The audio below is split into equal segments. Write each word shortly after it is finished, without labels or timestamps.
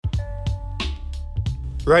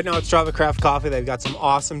Right now at Strava Craft Coffee, they've got some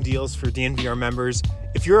awesome deals for DNVR members.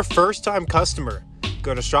 If you're a first-time customer,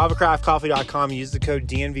 go to StravaCraftCoffee.com and use the code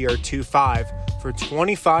DNVR25 for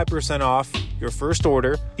 25% off your first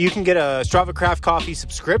order. You can get a Strava Craft Coffee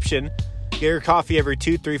subscription, get your coffee every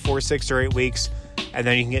 2, 3, 4, 6, or 8 weeks, and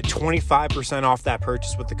then you can get 25% off that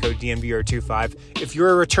purchase with the code DNVR25. If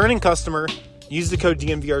you're a returning customer, use the code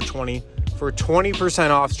DNVR20 for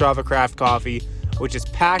 20% off Strava Craft Coffee, which is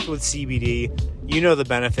packed with CBD. You know the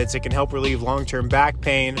benefits. It can help relieve long-term back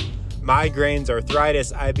pain, migraines,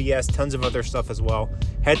 arthritis, IBS, tons of other stuff as well.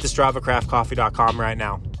 Head to StravaCraftCoffee.com right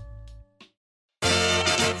now.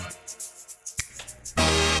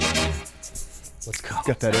 Let's go.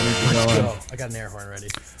 Got that energy Let's going. go. I got an air horn ready.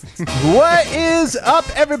 What is up,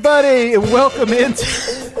 everybody? And welcome into...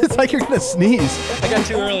 It's like you're going to sneeze. I got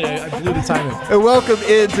too early. I blew the timing. And welcome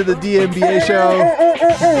into the DNBA show.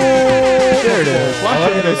 There it is.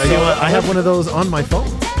 I have one of those on my phone.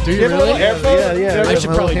 Do you really? Yeah. I should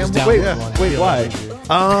probably just download one. Wait, why?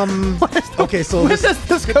 Okay, so When does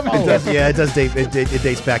this come it into? does, yeah, it does date. It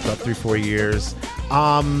dates back about 3-4 years.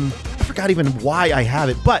 I forgot even why I have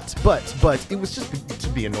it, but it was just to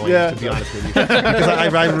be annoying, Yeah. to be honest with you, because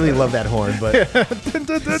I really love that horn. But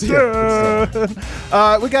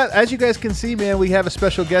We got, as you guys can see, man, we have a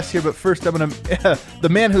special guest here. But first, I'm gonna the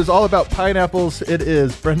man who's all about pineapples. It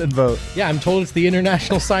is Brendan Vogt. Yeah, I'm told it's the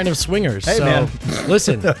international sign of swingers. Hey, so, man.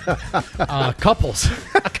 Listen, couples.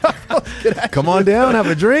 come on down, have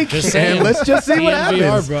a drink, Just saying. and let's just see what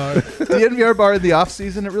happens. Bro. The NVR bar in the off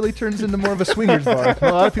season, it really turns into more of a swingers bar.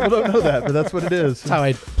 A lot of people don't know that, but that's what it is. That's how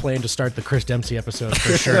I plan to start the Chris Dempsey episode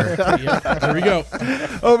for sure. Yeah, here we go.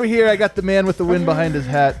 Over here, I got the man with the wind behind his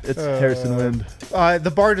hat. It's Harrison Wind.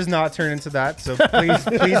 The bar does not turn into that, so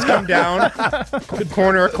please come down.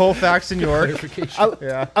 Corner of Colfax and York.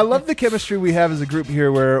 Clarification. I love the chemistry we have as a group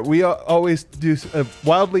here, where we always do a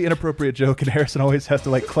wildly inappropriate joke, and Harrison always has to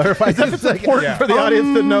like clarify that it's important yeah. for the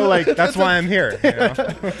audience to know. Like, That's why I'm here. You know?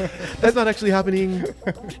 That's not actually happening.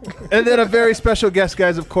 and then a very special guest,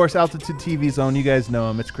 guys. Of course, Altitude TV Zone. You guys know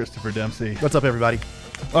him. It's Christopher Dempsey. What's up, everybody?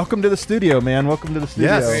 Welcome to the studio, man. Welcome to the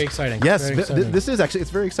studio. Yes. Very exciting. Yes, Very exciting. this is actually,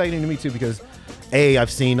 it's very exciting to me too, because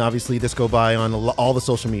I've seen obviously this go by on all the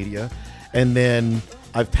social media, and then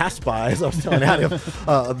I've passed by, as I was telling Adam,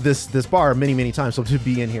 this bar many times. So to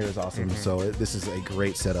be in here is awesome. So this is a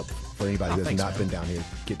great setup for anybody who has not been down here.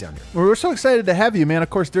 Get down here. Well, we're so excited to have you, man. Of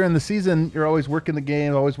course, during the season, you're always working the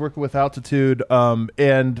game, always working with Altitude,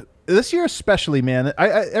 and this year especially, man. I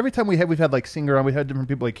every time we've had like Singer on, we've had different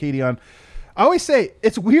people like Katie on. I always say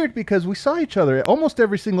it's weird because we saw each other almost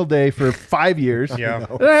every single day for 5 years. Yeah.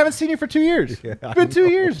 And I haven't seen you for 2 years. It's been 2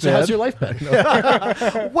 years, So man. how's your life been?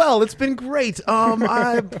 Well, it's been great.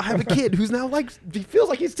 I have a kid who's now he feels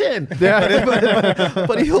like he's 10. Yeah.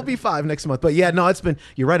 but he'll be 5 next month. But yeah, no,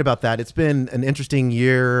 you're right about that. It's been an interesting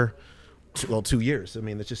year. 2 years. I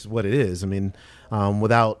mean, that's just what it is. I mean,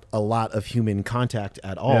 without a lot of human contact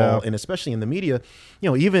at all, Yeah. and especially in the media,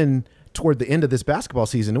 even toward the end of this basketball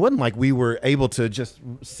season, it wasn't like we were able to just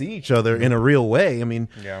see each other in a real way. I mean,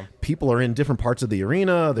 people are in different parts of the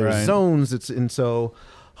arena. There's Right. zones. And so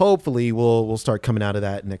hopefully we'll start coming out of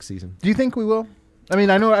that next season. Do you think we will? I mean,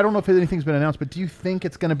 I don't know if anything's been announced, but do you think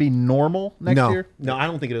it's going to be normal next year? No, I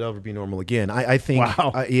don't think it'll ever be normal again. I think,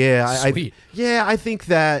 Wow. Sweet.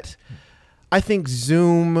 I think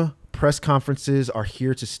Zoom press conferences are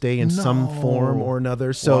here to stay in some form or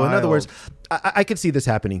another. So in other Wild. words, I could see this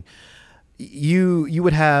happening. You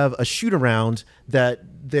would have a shoot around that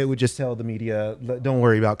they would just tell the media, don't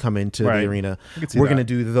worry about coming to Right. the arena. I could see We're that. going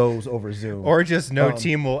to do those over Zoom. Or just no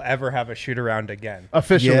team will ever have a shoot around again.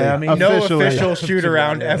 Officially. Yeah, I mean, No Officially. official shoot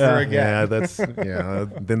around ever again. Yeah,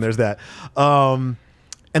 then there's that. And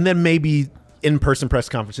then maybe in-person press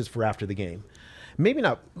conferences for after the game. Maybe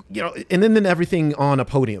not, and then everything on a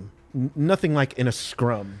podium. Nothing like in a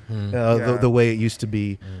scrum, the way it used to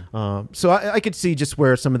be. So I could see just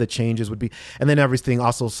where some of the changes would be. And then everything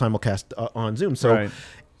also simulcast on Zoom. So Right.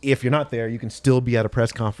 if you're not there, you can still be at a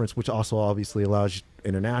press conference, which also obviously allows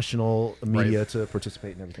international media to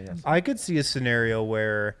participate in everything else. I could see a scenario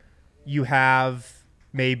where you have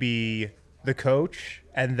maybe the coach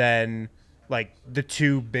and then like the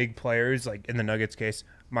two big players, like in the Nuggets case,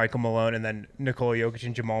 Michael Malone and then Nikola Jokic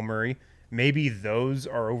and Jamal Murray. Maybe those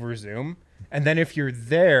are over Zoom. And then if you're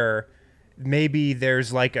there, maybe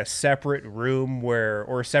there's like a separate room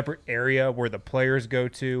or a separate area where the players go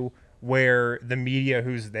to, where the media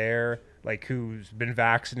who's there, like who's been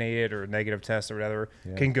vaccinated or negative test or whatever,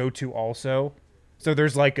 can go to also. So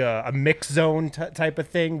there's like a mix zone type of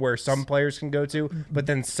thing where some players can go to, but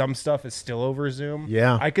then some stuff is still over Zoom.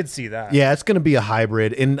 Yeah. I could see that. Yeah, it's going to be a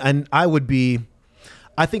hybrid. And I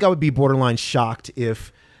I think I would be borderline shocked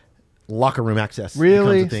if locker room access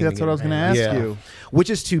Really? becomes a thing See, that's what I was again. going to ask you. Which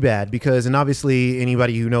is too bad because, and obviously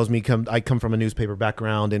anybody who knows me, I come from a newspaper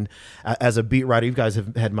background, and as a beat writer, you guys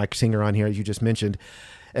have had Mike Singer on here, as you just mentioned,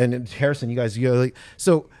 and Harrison, you guys,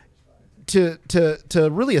 so to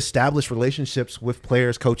really establish relationships with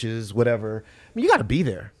players, coaches, whatever, I mean, you got to be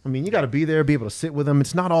there. I mean, you got to be there, be able to sit with them.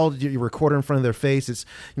 It's not all you record in front of their face. It's,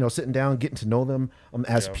 sitting down, getting to know them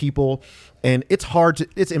as people. And it's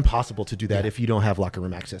it's impossible to do that if you don't have locker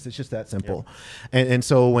room access. It's just that simple. And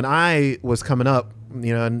so when I was coming up,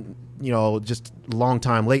 just a long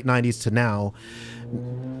time, late 90s to now,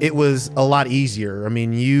 it was a lot easier. I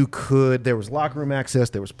mean, there was locker room access,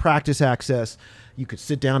 there was practice access. You could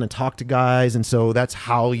sit down and talk to guys. And so that's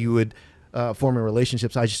how you would forming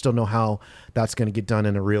relationships. I just don't know how that's going to get done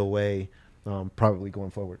in a real way, probably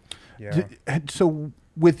going forward. Yeah. So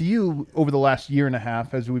with you over the last year and a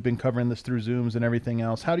half, as we've been covering this through Zooms and everything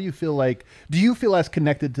else, how do you feel do you feel as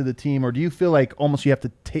connected to the team, or do you feel like almost you have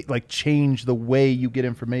to change the way you get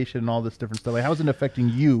information and all this different stuff? Like, how is it affecting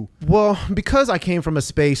you? Well, because I came from a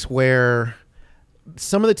space where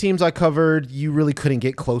some of the teams I covered, you really couldn't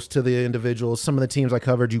get close to the individuals. Some of the teams I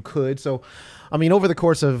covered, you could. So, I mean, over the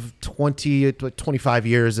course of 25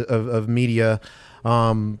 years of media,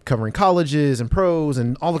 covering colleges and pros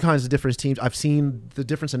and all the kinds of different teams, I've seen the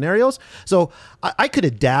different scenarios. So I could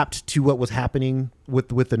adapt to what was happening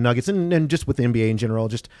with the Nuggets and just with the NBA in general,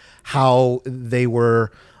 just how they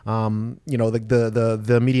were,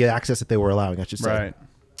 the media access that they were allowing, I should say. Right.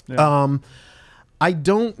 Yeah. I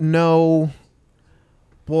don't know.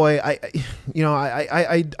 Boy, I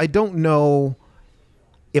don't know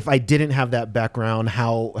if I didn't have that background,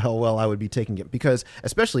 how well I would be taking it, because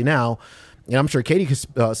especially now, and I'm sure Katie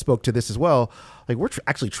spoke to this as well. Like, we're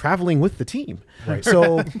actually traveling with the team, right?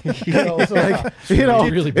 So,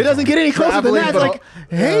 Really it doesn't get any closer than that. It's like,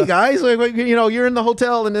 hey guys, you're in the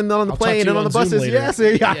hotel and then on the plane and on the buses. Yes,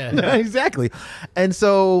 yeah, exactly. And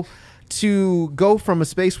so to go from a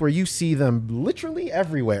space where you see them literally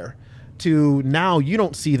everywhere to now you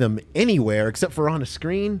don't see them anywhere except for on a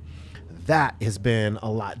screen, that has been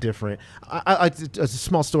a lot different. As a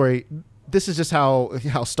small story, this is just how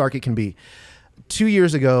stark it can be. 2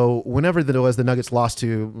 years ago, whenever the Nuggets lost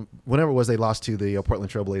to the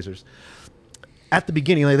Portland Trail Blazers, at the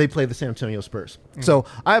beginning they played the San Antonio Spurs. Mm-hmm. So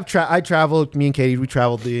I traveled, me and Katie, we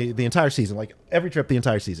traveled the entire season, like every trip the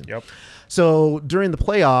entire season. Yep. So during the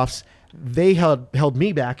playoffs, they held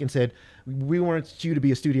me back and said, we want you to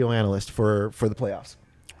be a studio analyst for the playoffs.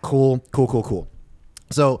 Cool.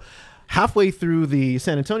 So halfway through the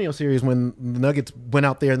San Antonio series, when the Nuggets went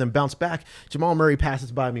out there and then bounced back, Jamal Murray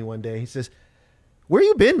passes by me one day. He says, where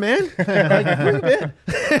you been, man? Where you been?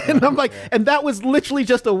 And I'm like, and that was literally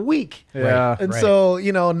just a week. Yeah. And so,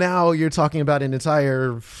 now you're talking about an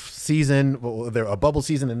entire season, a bubble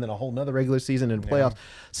season, and then a whole nother regular season and playoffs.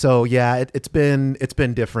 So yeah, it's been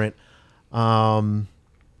different.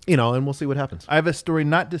 And we'll see what happens. I have a story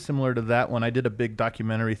not dissimilar to that one. I did a big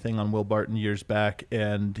documentary thing on Will Barton years back,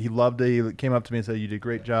 and he loved it. He came up to me and said, you did a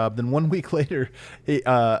great job. Then 1 week later, he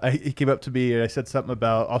came up to me and I said something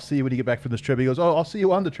about, I'll see you when you get back from this trip. He goes, oh, I'll see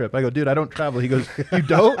you on the trip. I go, dude, I don't travel. He goes, you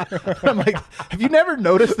don't? I'm like, have you never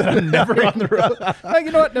noticed that I'm never on the road? I'm like,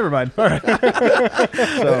 you know what? Never mind. All right.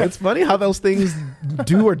 So it's funny how those things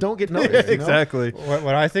do or don't get noticed. Exactly.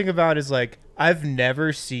 What I think about is, like, I've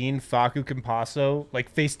never seen Facu Campasso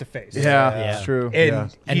face to face. Yeah, it's true.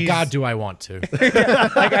 And God, do I want to?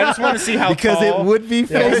 Like, I just want to see how because tall, it would be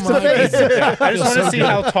face to face. I just want to see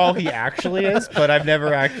how tall he actually is, but I've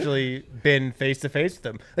never actually been face to face with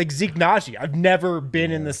him. Like Zeke Naji, I've never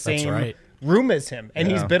been in the same room as him, and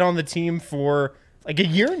he's been on the team for like a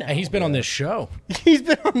year now. And he's been on this show. He's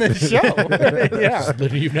been on this show. Yeah.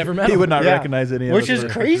 You've never met him. He would not recognize any of Which us, is for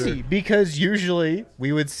crazy sure. because usually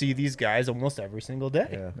we would see these guys almost every single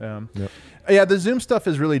day. Yeah, the Zoom stuff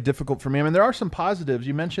is really difficult for me. I mean, there are some positives.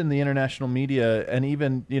 You mentioned the international media, and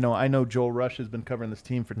even, I know Joel Rush has been covering this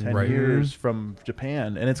team for 10 years from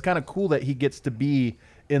Japan, and it's kind of cool that he gets to be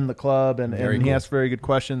in the club and he asks very good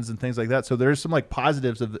questions and things like that. So there's some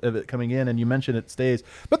positives of it coming in, and you mentioned it stays.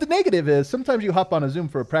 But the negative is sometimes you hop on a Zoom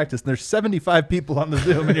for a practice and there's 75 people on the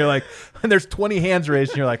Zoom and you're like, and there's 20 hands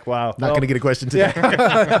raised and you're like, wow. Not going to get a question today.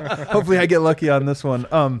 Yeah. Hopefully I get lucky on this one.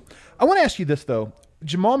 I want to ask you this though.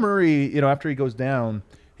 Jamal Murray, after he goes down,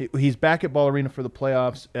 he's back at Ball Arena for the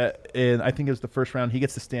playoffs, and I think it was the first round. He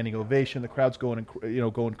gets the standing ovation. The crowd's going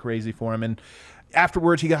crazy for him, and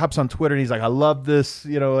afterwards, he hops on Twitter and he's like, I love this.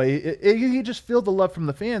 He just feel the love from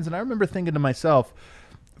the fans. And I remember thinking to myself,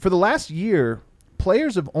 for the last year,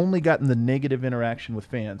 players have only gotten the negative interaction with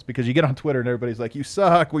fans because you get on Twitter and everybody's like, you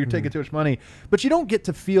suck, well, you're taking too much money. But you don't get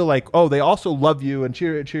to feel like, oh, they also love you and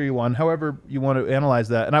cheer you on, however you want to analyze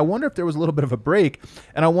that. And I wonder if there was a little bit of a break,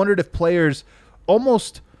 and I wondered if players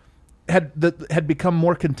almost had become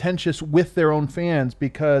more contentious with their own fans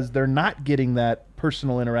because they're not getting that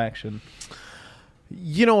personal interaction.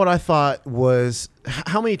 You know what I thought was,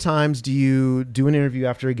 how many times do you do an interview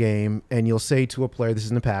after a game and you'll say to a player, this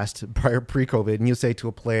is in the past, pre-COVID, and you'll say to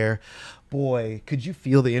a player, boy, could you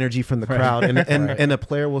feel the energy from the crowd? And a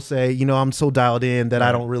player will say, I'm so dialed in that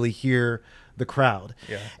I don't really hear the crowd.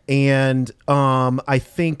 Yeah. And I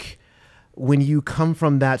think when you come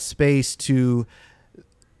from that space to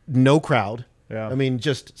no crowd, I mean,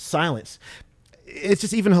 just silence. It's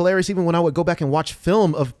just even hilarious. Even when I would go back and watch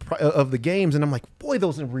film of the games, and I'm like, boy,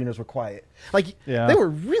 those arenas were quiet. Like they were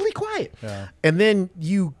really quiet. Yeah. And then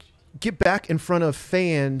you get back in front of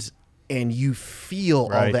fans, and you feel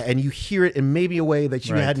all that, and you hear it in maybe a way that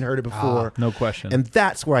you hadn't heard it before. No question. And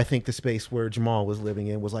that's where I think the space where Jamal was living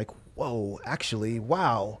in was like, whoa, actually,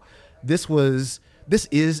 wow, this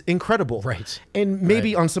is incredible. Right. And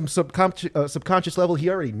maybe on some subconscious level, he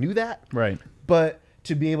already knew that. Right. But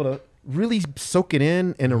to be able to really soak it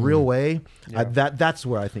in a real way, that's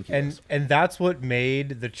where I think he is. And that's what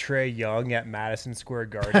made the Trae Young at Madison Square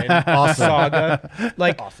Garden saga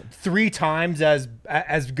like 3 times as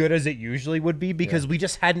good as it usually would be, because we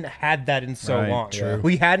just hadn't had that in so long. True.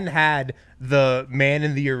 We hadn't had the man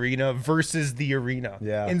in the arena versus the arena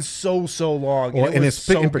in so long. Well, and it it's was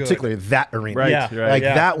so in good. particular that arena, Right, Yeah. right. Like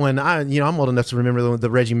Yeah. that one, I'm old enough to remember the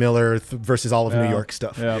Reggie Miller versus all of New York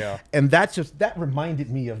stuff. Yeah. Yeah. And that reminded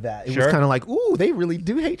me of that. It Sure. was kind of like, ooh, they really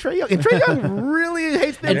do hate Trae Young. And Trae Young really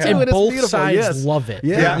hates them too. And it's both beautiful. sides Yes. love it.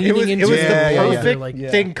 Yeah. They're It was, leaning it was into the it. yeah, perfect Like,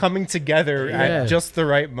 thing coming together at just the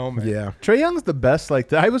right moment. Yeah. Trae Young's the best like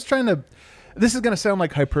that. I was trying to – this is going to sound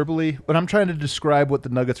like hyperbole, but I'm trying to describe what the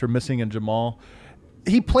Nuggets are missing in Jamal.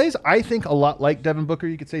 He plays, I think, a lot like Devin Booker.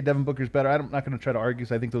 You could say Devin Booker's better. I'm not going to try to argue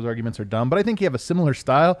because I think those arguments are dumb, but I think he have a similar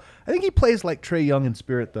style. I think he plays like Trae Young in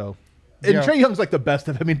spirit, though. And Trae Young's like the best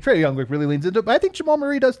of. I mean, Trae Young really leans into it, but I think Jamal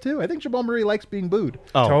Murray does too. I think Jamal Murray likes being booed.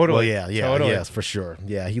 Oh, Totally. well, yeah, Totally. yes, for sure.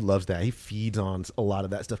 Yeah, he loves that. He feeds on a lot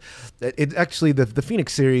of that stuff. It actually, the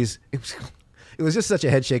Phoenix series, it was just such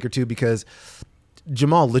a head shaker too, because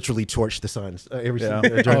Jamal literally torched the Suns every single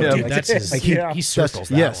Oh, during- dude, that's his. He circles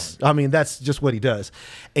that yes, one. I mean that's just what he does.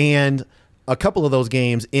 And a couple of those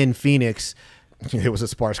games in Phoenix, it was a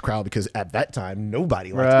sparse crowd because at that time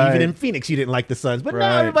nobody liked Right. even in Phoenix you didn't like the Suns, but now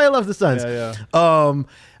Right. everybody loves the Suns. Yeah.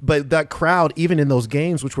 But that crowd, even in those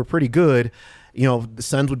games which were pretty good, the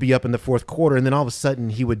Suns would be up in the fourth quarter, and then all of a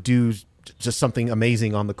sudden he would do just something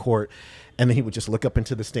amazing on the court. And then he would just look up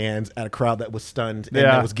into the stands at a crowd that was stunned and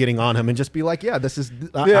that was getting on him, and just be like, "Yeah, this is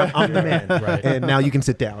I'm the man." Right. And now you can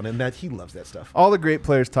sit down, and that he loves that stuff. All the great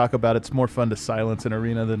players talk about it's more fun to silence an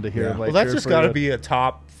arena than to hear. Yeah. Like, Well, that's cheer just for got to you. be a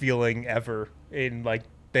top feeling ever in like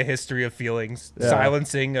the history of feelings. Yeah.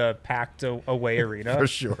 Silencing a packed away arena For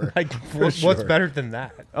sure. Like what's sure. better than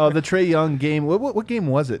that? Oh, the Trae Young game. What game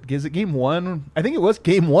was it? Is it game 1? I think it was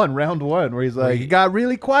game 1, round 1, where he's like, it got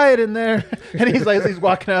really quiet in there, and he's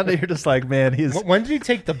walking out, and you're just like, man, When did he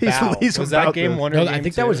take the bow? he's Was that about game to- 1 or No, game I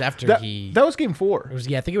think 2? that was after that he. was game 4 It was,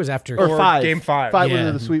 I think it was after. or 5. game 5. 5 Yeah.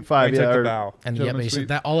 was the Sweet 5. He Yeah, took the or- bow. And Gentleman's yeah, basically, Sweep.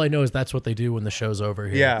 that all I know is that's what they do when the show's over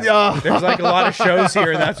here. Yeah. There's like a lot of shows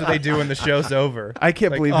here, and that's what they do when the show's over. I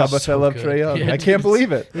can't Like, believe oh, how much I so love good. Trae Young. Yeah, I dude, can't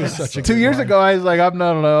believe it. such a 2 good years line. ago, I was like, I don't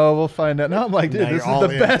know, we'll find out. Now I'm like, dude, Now this is you're all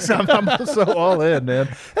the in. best. I'm so all in, man.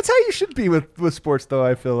 That's how you should be with sports, though.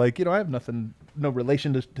 I feel like, I have no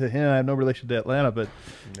relation to him. I have no relation to Atlanta, but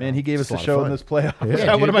man, he gave us It's a a lot of show in fun. this playoff.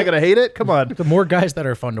 Yeah, What dude. am I going to hate it? Come on. The more guys that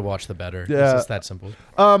are fun to watch, the better. Yeah. It's just that simple.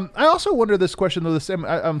 I also wonder this question, though.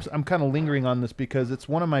 I'm kind of lingering on this because it's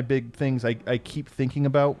one of my big things I keep thinking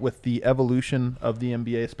about with the evolution of the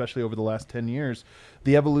NBA, especially over the last 10 years,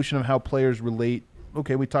 the evolution of how players relate.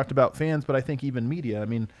 Okay, we talked about fans, but I think even media. I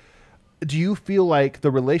mean, do you feel like the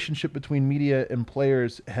relationship between media and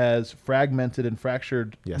players has fragmented and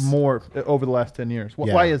fractured Yes. more over the last 10 years?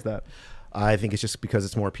 Yeah. Why is that? I think it's just because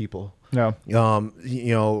it's more people. No.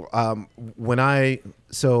 When I'm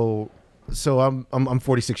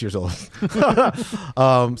 46 years old.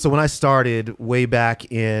 So when I started way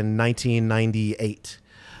back in 1998,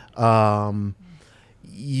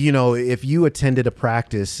 if you attended a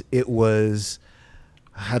practice, it was,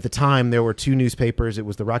 at the time there were 2 newspapers. It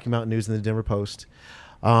was the Rocky Mountain News and the Denver Post.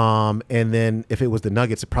 And then if it was the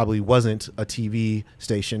Nuggets, it probably wasn't a TV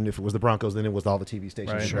station. If it was the Broncos, then it was all the TV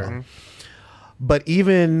stations. Right. as well. Sure. But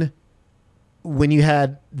even when you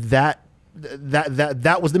had that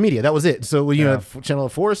that was the media. That was it. So you know, channel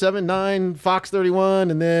 4, 7, 9, Fox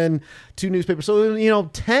 31, and then 2 newspapers. So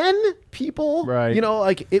 10 people. Right.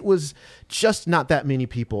 Like it was just not that many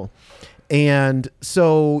people, and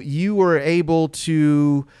so you were able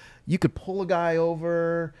to. You could pull a guy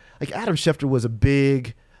over. Like Adam Schefter was a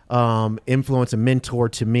big influence and mentor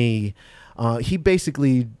to me. He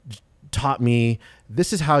basically taught me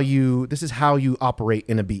this is how you operate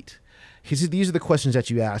in a beat. He said, these are the questions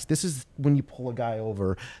that you ask. This is when you pull a guy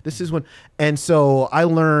over. This is when, and so I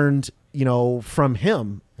learned, from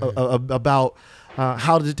him about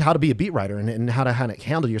how to be a beat writer and how to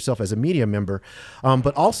handle yourself as a media member.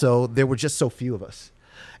 But also there were just so few of us,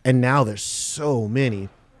 and now there's so many.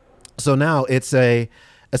 So now it's a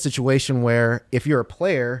situation where if you're a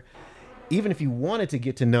player, even if you wanted to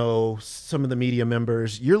get to know some of the media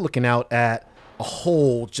members, you're looking out at a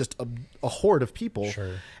whole, just a horde of people.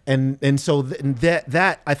 Sure. And so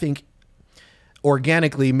that I think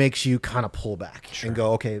organically makes you kind of pull back and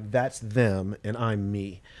go, okay, that's them and I'm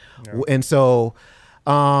me. Yeah. And so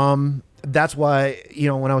that's why,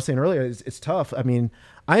 when I was saying earlier, it's tough. I mean,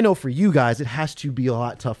 I know for you guys, it has to be a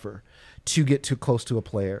lot tougher to get too close to a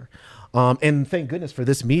player. And thank goodness for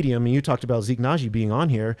this medium. And you talked about Zeke Naji being on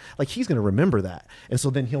here. Like, he's going to remember that. And so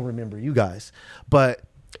then he'll remember you guys. But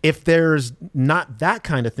if there's not that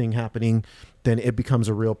kind of thing happening, then it becomes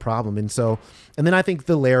a real problem. And then I think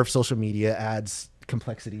the layer of social media adds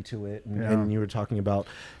complexity to it. And you were talking about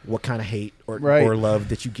what kind of hate or love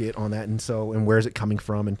that you get on that. And where is it coming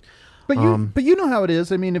from? But you know how it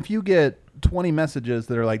is. I mean, if you get 20 messages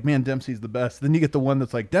that are like, man, Dempsey's the best, then you get the one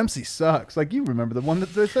that's like, Dempsey sucks. Like, you remember the one that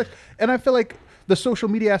sucks. And I feel like the social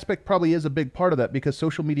media aspect probably is a big part of that, because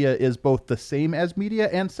social media is both the same as media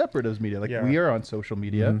and separate as media. Like, we are on social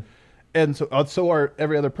media, and so are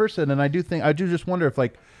every other person. And I do just wonder if,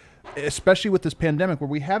 like, especially with this pandemic where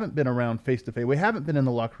we haven't been around face to face, we haven't been in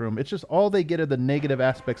the locker room, it's just all they get are the negative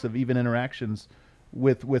aspects of even interactions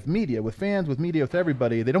with media, with fans, with media, with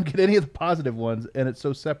everybody. They don't get any of the positive ones, and it's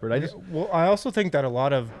so separate. I also think that a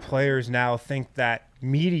lot of players now think that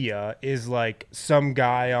media is like some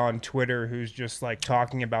guy on Twitter who's just like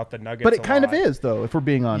talking about the Nuggets. But it kind of is, though, if we're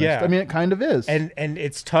being honest. Yeah. I mean, it kind of is. And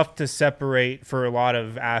it's tough to separate for a lot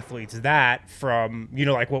of athletes that from,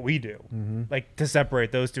 like what we do, like to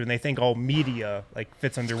separate those two. And they think all media like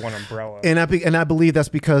fits under one umbrella. And I believe that's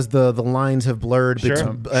because the lines have blurred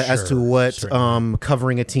as to what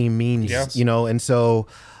covering a team means, and so,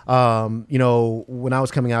 when I was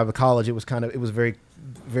coming out of college, it was very,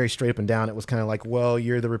 very straight up and down. It was kind of like, well,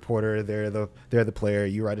 you're the reporter, they're the player,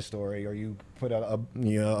 you write a story or you put out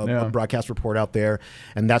a broadcast report out there,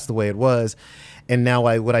 and that's the way it was. And now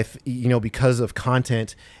because of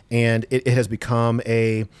content, and it has become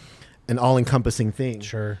an all-encompassing thing.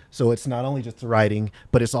 Sure. So it's not only just the writing,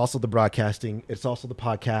 but it's also the broadcasting, it's also the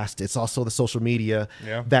podcast, it's also the social media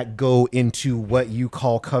that go into what you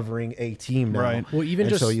call covering a team now. Right. Well,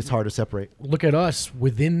 so it's hard to separate. Look at us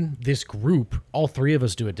within this group. All three of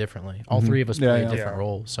us do it differently. All three of us play a different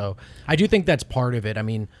role. So I do think that's part of it. I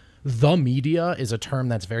mean, the media is a term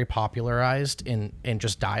that's very popularized in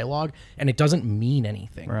just dialogue, and it doesn't mean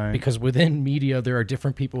anything. Right. Because within media, there are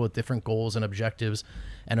different people with different goals and objectives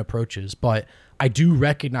and approaches. But I do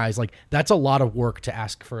recognize, like, that's a lot of work to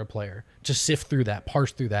ask for a player, to sift through that,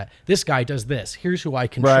 parse through that. This guy does this. Here's who I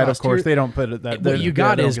can trust. Right, of course. They don't put it that. What you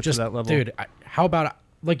got is just, dude, how about,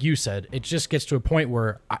 like you said, it just gets to a point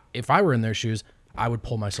where if I were in their shoes, I would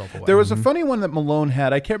pull myself away. There was a funny one that Malone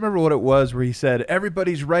had. I can't remember what it was, where he said,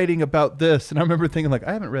 everybody's writing about this. And I remember thinking, like,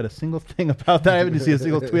 I haven't read a single thing about that. I haven't seen a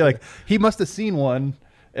single tweet. Like, he must have seen one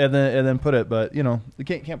and then put it. But, you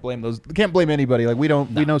can't blame those. Can't blame anybody. Like, we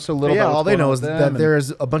know so little about all they know is that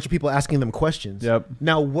there's a bunch of people asking them questions. Yep.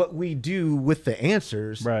 Now, what we do with the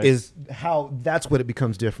answers is how that's what it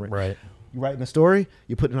becomes different. Right. You writing the story,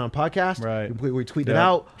 you put it on a podcast, we tweet it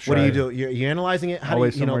out. What do you do? You're analyzing it. How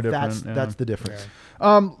Always do you that's the difference.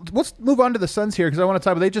 Let's move on to the Suns here, because I want to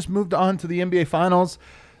talk about, they just moved on to the NBA Finals.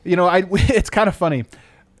 It's kind of funny.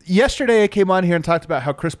 Yesterday I came on here and talked about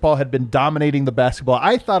how Chris Paul had been dominating the basketball.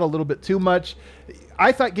 I thought a little bit too much.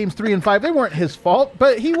 I thought games 3 and 5, they weren't his fault,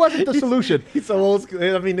 but he wasn't the solution. He's so old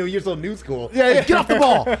school. I mean, you're so new school. Yeah. Get off the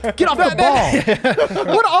ball. Get off the ball.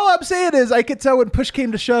 What all I'm saying is, I could tell when push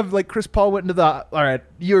came to shove, like, Chris Paul went into all right,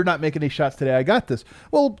 you're not making any shots today. I got this.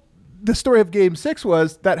 Well, the story of Game 6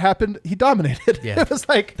 was that happened. He dominated. Yeah. It was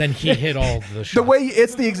like Then he hit all the shots. the way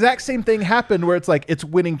it's the exact same thing happened where it's like it's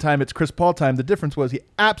winning time. It's Chris Paul time. The difference was he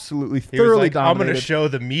absolutely He was thoroughly like, I'm dominated. going to show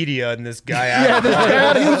the media and this guy out. Yeah, this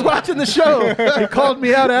guy, he was watching the show. He called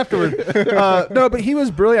me out afterward. No, but he was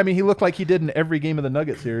brilliant. I mean, he looked like he did in every game of the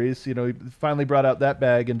Nugget series. You know, he finally brought out that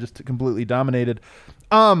bag and just completely dominated.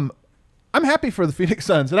 I'm happy for the Phoenix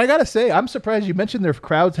Suns, and I gotta say, I'm surprised you mentioned their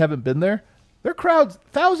crowds haven't been there. Their crowds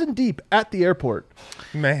 1,000 deep at the airport.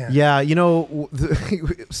 Man. Yeah, you know,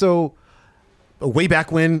 so way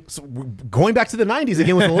back when, so going back to the 90s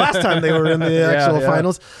again was the last time they were in the actual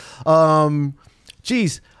finals.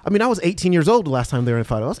 Geez, I mean, I was 18 years old the last time they were in the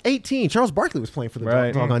final. I was 18. Charles Barkley was playing for the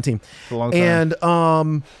doggone team. It's a long time.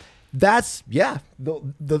 And that's,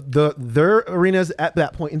 their arenas at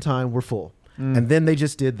that point in time were full. And then they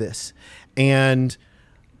just did this. And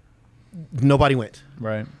nobody went.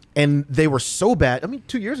 Right. And they were so bad. I mean,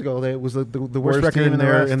 2 years ago, it was the worst record team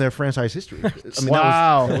in their franchise history. I mean,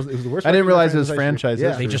 Wow. it was the worst. I didn't record in realize it their was franchise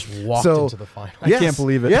history. They just walked So- into the final. I can't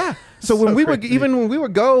believe it. Yeah. So when So we would crazy. when we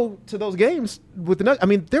would go to those games with the Nuggets, I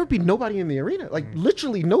mean, there would be nobody in the arena, like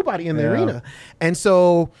literally nobody in the Yeah. arena. And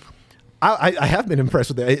so I have been impressed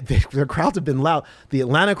with that. Their crowds have been loud. The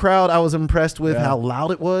Atlanta crowd, I was impressed with how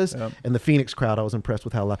loud it was, and the Phoenix crowd, I was impressed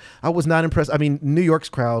with how loud. I was not impressed. I mean, New York's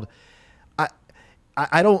crowd,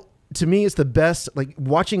 I don't. To me, it's the best. Like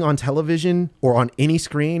watching on television or on any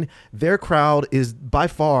screen, their crowd is by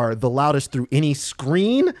far the loudest through any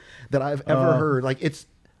screen that I've ever heard. Like it's,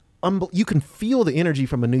 you can feel the energy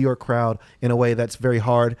from a New York crowd in a way that's very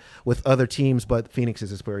hard with other teams, but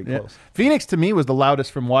Phoenix's is very close. Phoenix to me was the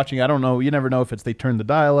loudest from watching. I don't know. You never know if it's they turned the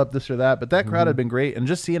dial up, this or that, but that crowd had been great. And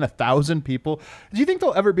just seeing 1,000 people. Do you think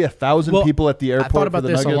there'll ever be 1,000 people at the airport? I thought about for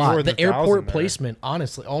the this Nuggets? a lot. More than The airport 1,000 there. placement,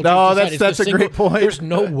 honestly. All No, jokes aside, that's it's the a great point. There's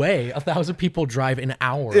no way 1,000 people drive an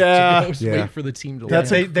hour Yeah. to go Yeah. wait for the team to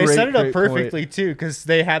That's land. They set it up Great point. perfectly too, because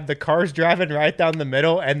they had the cars driving right down the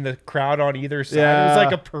middle and the crowd on either side. It Yeah. was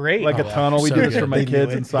like a parade. Like a tunnel. We So do this good. for my They knew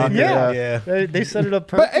kids it. in They soccer. knew it. Yeah. They set it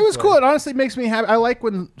up But perfectly. it was cool. It honestly makes me happy. I like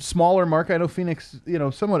when smaller market. I know Phoenix,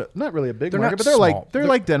 somewhat not really a big They're market, not but they're small. they're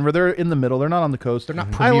like Denver. They're in the middle. They're not on the coast. They're not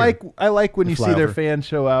I premier. like when you see their flyover. fans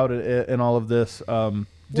show out and all of this.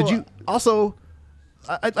 Did you? Also,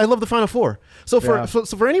 I love the Final Four. So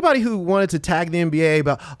for anybody who wanted to tag the NBA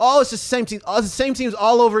about, it's just the same team, the same teams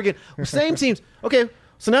all over again, same teams. Okay,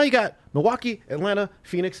 so now you got Milwaukee, Atlanta,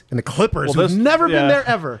 Phoenix, and the Clippers, who've never been there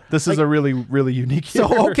ever. This is a really, really unique year.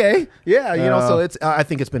 So okay, yeah, so it's. I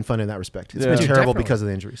think it's been fun in that respect. It's been Dude, terrible definitely. because of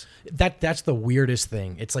the injuries. That's the weirdest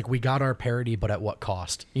thing. It's like we got our parity, but at what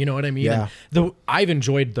cost? You know what I mean? Yeah. And I've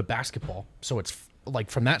enjoyed the basketball, so it's like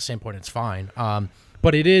from that standpoint, it's fine.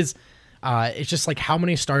 But it is. It's just like how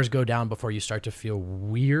many stars go down before you start to feel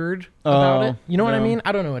weird about it. You know what I mean?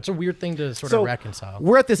 I don't know. It's a weird thing to sort of reconcile.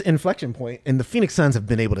 We're at this inflection point, and the Phoenix Suns have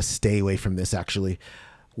been able to stay away from this actually,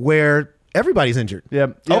 where everybody's injured.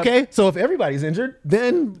 Yep. Okay, so if everybody's injured,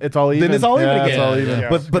 then It's all even. Then it's all even Yeah, again. it's all even. Yeah.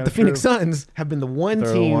 But the kinda Phoenix true. Suns have been the one They're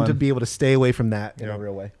the team one. to be able to stay away from that in a Yep.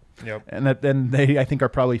 real way. Yep. And then they, I think, are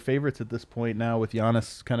probably favorites at this point now with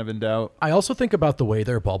Giannis kind of in doubt. I also think about the way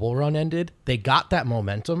their bubble run ended. They got that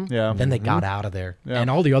momentum, Yeah. then they got out of there. Yeah. And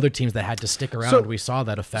all the other teams that had to stick around, So- we saw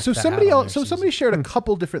that effect. So that somebody had on else, their so somebody season. shared a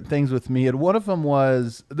couple different things with me, and one of them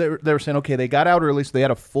was they were saying, okay, they got out early, so they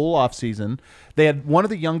had a full off season. They had one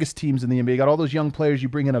of the youngest teams in the NBA. Got all those young players. You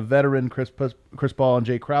bring in a veteran, Chris Paul and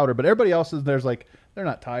Jay Crowder, but everybody else is there's like they're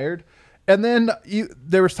not tired. And then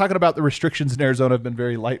they were talking about the restrictions in Arizona have been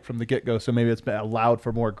very light from the get go, so maybe it's been allowed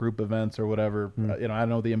for more group events or whatever. I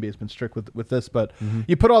know the NBA has been strict with this, but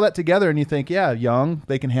you put all that together and you think, yeah, young,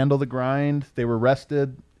 they can handle the grind. They were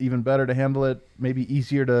rested, even better to handle it. Maybe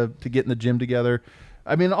easier to get in the gym together.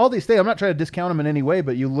 I mean, all these things. I'm not trying to discount them in any way,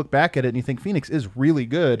 but you look back at it and you think Phoenix is really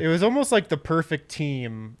good. It was almost like the perfect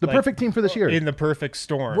team. The perfect team for this year. In the perfect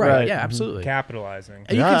storm. Right, Right. yeah, absolutely. Capitalizing.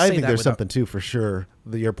 And you Yeah, can I say think that there's without- something too for sure.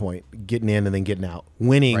 Your point, getting in and then getting out,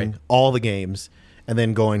 winning Right. all the games, and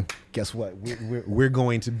then going. Guess what? We're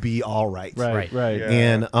going to be all right. Right. Yeah.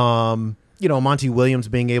 And Monty Williams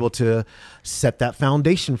being able to set that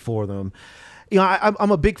foundation for them.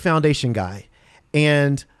 I'm a big foundation guy,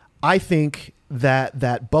 and I think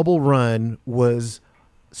that bubble run was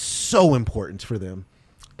so important for them.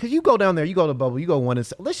 Because you go down there, you go to the bubble, you go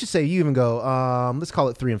 1-7. Let's just say you even go, let's call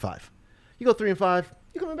it 3-5. You go 3-5.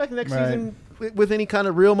 You coming back the next Right. season with any kind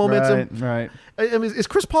of real momentum? Right. I mean, is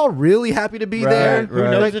Chris Paul really happy to be Right, there? Who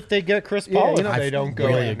knows if they get Chris Paul you know, if they don't go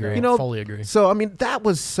really in? agree. You know, fully agree. So I mean, that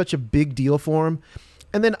was such a big deal for him.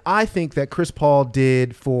 And then I think that Chris Paul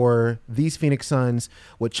did for these Phoenix Suns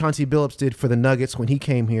what Chauncey Billups did for the Nuggets when he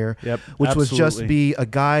came here, which was just be a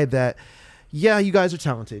guy that, yeah, you guys are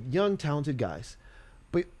talented, young, talented guys.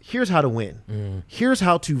 But here's how to win. Here's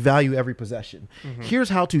how to value every possession. Here's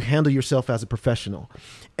how to handle yourself as a professional.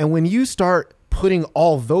 And when you start putting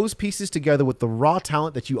all those pieces together with the raw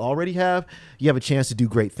talent that you already have, you have a chance to do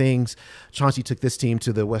great things. Chauncey took this team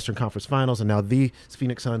to the Western Conference Finals, and now these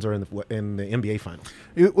Phoenix Suns are in the NBA Finals.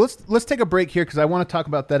 Let's take a break here because I want to talk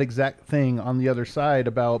about that exact thing on the other side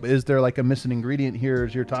about, is there like a missing ingredient here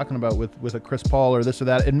as you're talking about with a Chris Paul or this or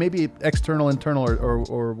that, and maybe external, internal,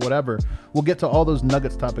 or whatever. We'll get to all those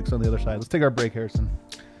Nuggets topics on the other side. Let's take our break, Harrison.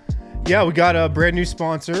 Yeah, we got a brand new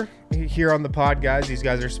sponsor here on the pod, guys. These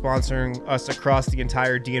guys are sponsoring us across the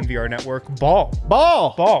entire DNVR network. Ball,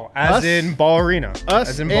 as us, in Ball Arena. Us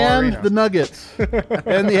as in Ball and Arena. the Nuggets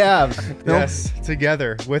and the Avs. Yes,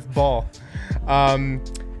 together with Ball.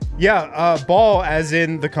 Ball as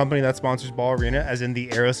in the company that sponsors Ball Arena, as in the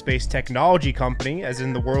aerospace technology company, as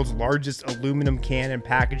in the world's largest aluminum can and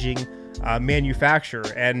packaging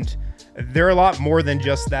manufacturer. And they're a lot more than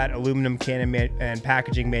just that aluminum can and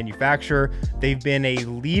packaging manufacturer. They've been a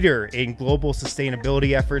leader in global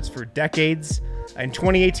sustainability efforts for decades. In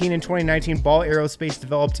 2018 and 2019, Ball Aerospace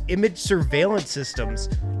developed image surveillance systems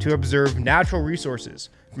to observe natural resources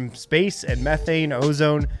from space and methane,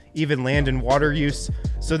 ozone, even land and water use.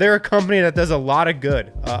 So they're a company that does a lot of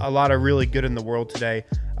good, a lot of really good in the world today,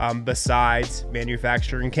 besides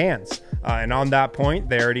manufacturing cans. And on that point,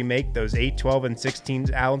 they already make those 8, 12, and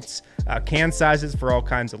 16 ounce can sizes for all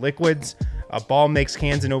kinds of liquids. Ball makes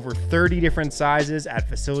cans in over 30 different sizes at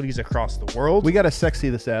facilities across the world. We got to sexy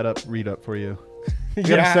this read up for you.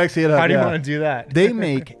 Yeah. Sexy it up. How do you want to do that? They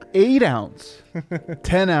make 8 ounce,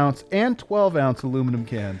 10 ounce, and 12 ounce aluminum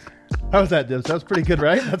cans. How's that, Dibs? That was pretty good,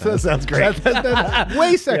 right? That sounds great. That's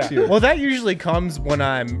way sexier. Yeah. Well, that usually comes when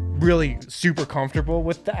I'm really super comfortable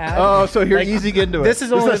with the ad. Oh, so you're easing into it. This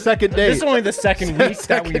is only the second date. This is only the second week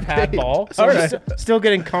that we've had Ball. So we're still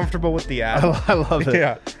getting comfortable with the ad. I love it.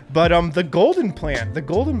 Yeah. But the Golden Plant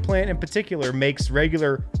in particular makes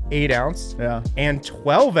regular 8 ounce and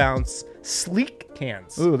 12 ounce sleek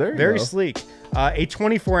cans. Ooh, there you Very go. sleek. A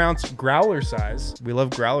 24 ounce growler size. We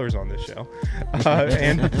love growlers on this show.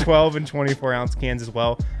 And 12 and 24 ounce cans as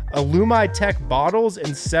well. Alumi Tech bottles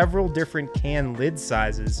and several different can lid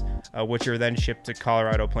sizes, which are then shipped to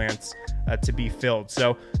Colorado plants to be filled.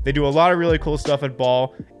 So they do a lot of really cool stuff at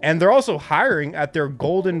Ball. And they're also hiring at their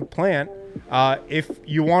Golden Plant. If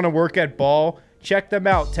you want to work at Ball, check them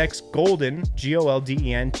out. Text Golden,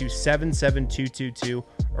 GOLDEN, to 77222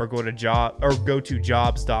 or go to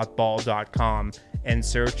jobs.ball.com and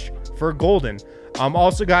search for Golden.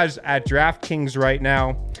 Also, guys, at DraftKings right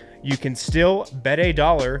now, you can still bet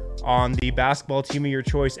 $1 on the basketball team of your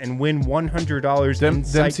choice and win $100 in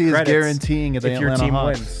site Dempsey is credits guaranteeing the if your Atlanta team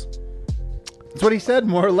Hawks. wins. That's what he said,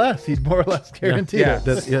 more or less. He'd more or less guaranteed Yeah. it.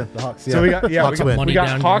 The Hawks. So we got Hawks win. Money we got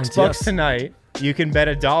down Hawks guarantee. Bucks tonight. You can bet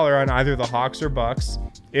 $1 on either the Hawks or Bucks.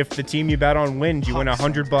 If the team you bet on wins, you win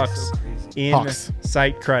 $100 in Hawks.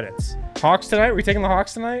 site credits. Hawks tonight? Are we taking the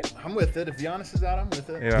Hawks tonight? I'm with it. If Giannis is out, I'm with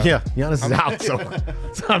it. Yeah, Giannis is out.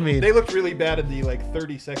 So I mean, They looked really bad in the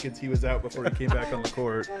 30 seconds he was out before he came back on the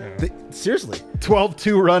court. seriously,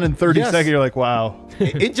 12-2 run in 30 Yes. seconds. You're like, wow.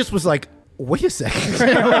 it just was like, wait a second.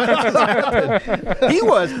 He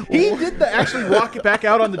did actually walk it back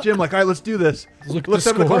out on the gym like, all right, let's do this. Look at Looks the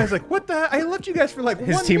up at the score. clock. He's like, what the? I left you guys for like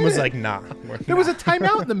His 1 team was minute. like, nah. There was a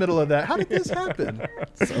timeout in the middle of that. How did this happen?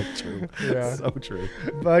 So true. Yeah. So true.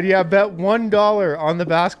 But yeah, bet $1 on the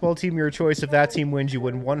basketball team of your choice. If that team wins, you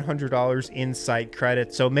win $100 in site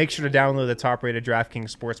credit. So make sure to download the top-rated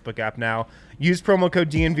DraftKings Sportsbook app now. Use promo code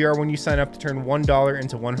DNVR when you sign up to turn $1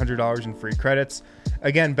 into $100 in free credits.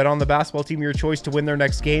 Again, bet on the basketball team of your choice to win their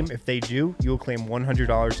next game. If they do, you will claim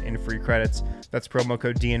 $100 in free credits. That's promo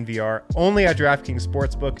code DNVR. Only at DraftKings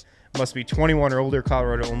Sportsbook. Must be 21 or older.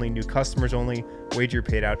 Colorado only. New customers only. Wager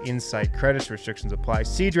paid out in-site credits. Restrictions apply.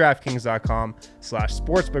 See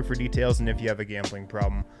DraftKings.com/sportsbook for details. And if you have a gambling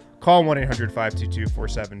problem, call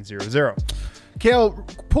 1-800-522-4700. Kale,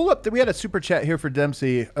 pull up. We had a super chat here for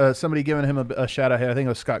Dempsey. Somebody giving him a shout out here. I think it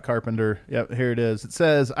was Scott Carpenter. Yep, here it is. It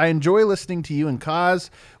says, I enjoy listening to you and Kaz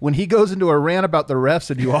when he goes into a rant about the refs,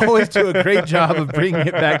 and you always do a great job of bringing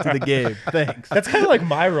it back to the game. Thanks. That's kind of like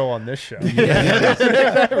my role on this show.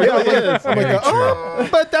 It really is. I'm like, oh,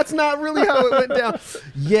 but that's not really how it went down.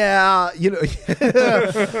 Yeah,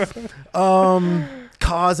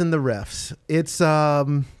 cause and the refs. It's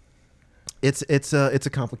It's a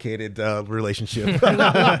complicated relationship.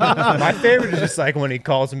 My favorite is just like when he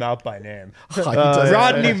calls him out by name.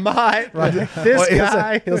 Rodney Mott. This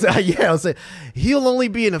guy. He'll say he'll only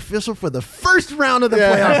be an official for the first round of the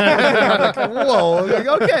playoffs. I'm like, whoa,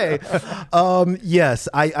 okay. Yes,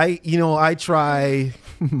 I try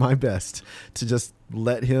my best to just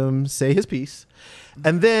let him say his piece,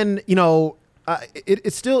 and then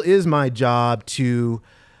it still is my job to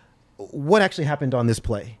what actually happened on this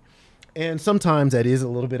play. And sometimes that is a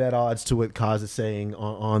little bit at odds to what Kaz is saying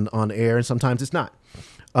on air, and sometimes it's not.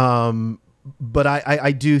 But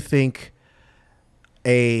I do think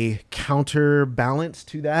a counterbalance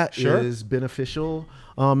to that is beneficial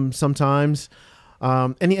sometimes.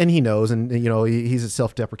 And he knows, and he's a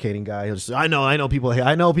self-deprecating guy. He'll just say, I know people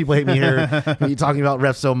hate me here. You're talking about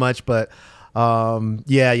refs so much, but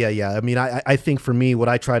yeah. I mean, I think for me, what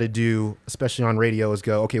I try to do, especially on radio, is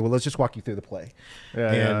go, okay, well, let's just walk you through the play.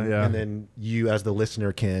 And then you as the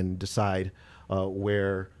listener can decide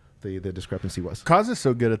where the discrepancy was. Kaz is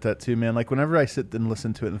so good at that too, man. Like whenever I sit and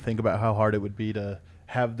listen to it and think about how hard it would be to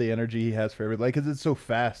have the energy he has for everything, like, 'cause it's so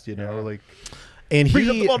fast, like. And brings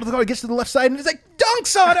up the ball to the goal, gets to the left side, and he's like,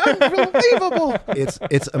 dunks on it, unbelievable.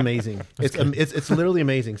 It's amazing. It's literally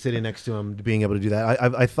amazing sitting next to him, being able to do that.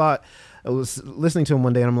 I thought, I was listening to him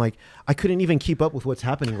one day, and I'm like, I couldn't even keep up with what's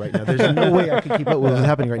happening right now. There's no way I could keep up with what's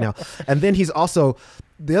happening right now. And then he's also,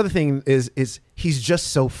 the other thing is he's just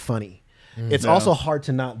so funny. It's also hard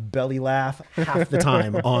to not belly laugh half the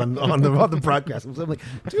time on the broadcast. So I'm like,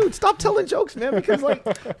 dude, stop telling jokes, man, because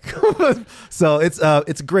so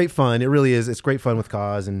it's great fun. It really is. It's great fun with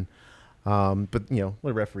Kaz, and but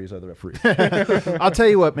the referees are the referees. I'll tell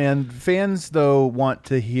you what, man. Fans though want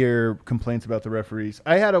to hear complaints about the referees.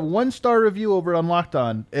 I had a 1-star review over on Locked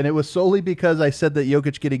On, and it was solely because I said that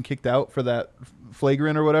Jokic getting kicked out for that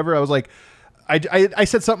flagrant or whatever. I was like, I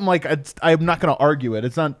said something like, I'm not going to argue it.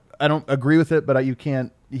 It's not. I don't agree with it, but you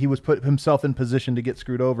can't. He was put himself in position to get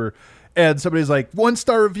screwed over, and somebody's like,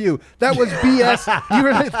 1-star review. That was BS. You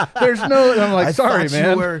were there's no. And I'm like, sorry,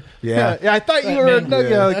 man. Yeah, I thought you were.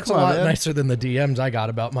 That's a lot nicer than the DMs I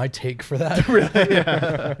got about my take for that. Really?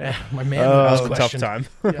 Yeah. My man, that was a tough time.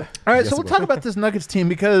 Yeah. All right, so we'll talk about this Nuggets team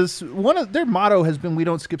because one of their motto has been, "We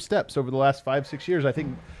don't skip steps." Over the last 5-6 years, I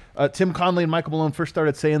think. Tim Conley and Michael Malone first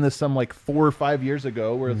started saying this some like 4 or 5 years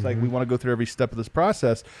ago, where it's like, we want to go through every step of this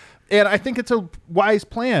process. And I think it's a wise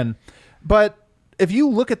plan. But if you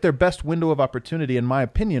look at their best window of opportunity, in my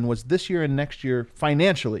opinion, was this year and next year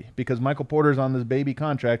financially, because Michael Porter's on this baby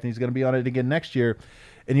contract and he's going to be on it again next year.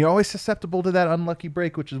 And you're always susceptible to that unlucky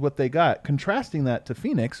break, which is what they got. Contrasting that to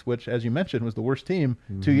Phoenix, which, as you mentioned, was the worst team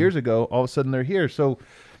 2 years ago, all of a sudden they're here. So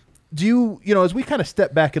do you, as we kind of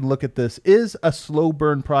step back and look at this, is a slow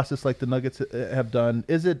burn process like the Nuggets have done,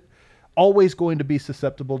 is it always going to be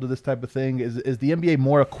susceptible to this type of thing? Is the NBA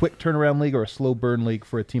more a quick turnaround league or a slow burn league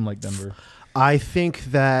for a team like Denver? I think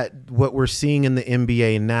that what we're seeing in the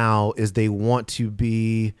NBA now is they want to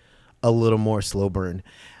be a little more slow burn.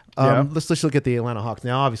 Let's look at the Atlanta Hawks.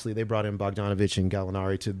 Now, obviously, they brought in Bogdanovich and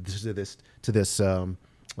Gallinari to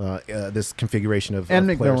this configuration of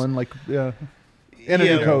and players. McMillan, and a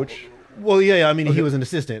new coach. Well, I mean, he was an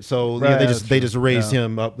assistant, so they just raised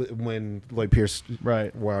him up when Lloyd Pierce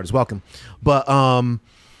wore out his welcome. But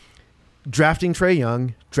drafting Trae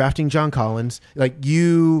Young, drafting John Collins,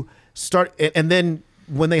 you start, and then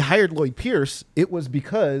when they hired Lloyd Pierce, it was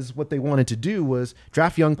because what they wanted to do was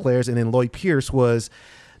draft young players, and then Lloyd Pierce was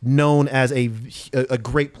known as a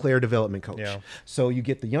great player development coach. Yeah. So you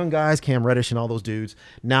get the young guys, Cam Reddish and all those dudes.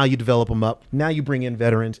 Now you develop them up. Now you bring in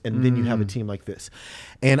veterans, and then you have a team like this.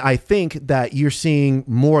 And I think that you're seeing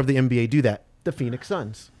more of the NBA do that. The Phoenix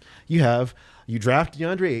Suns. You draft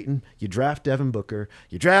DeAndre Ayton, you draft Devin Booker,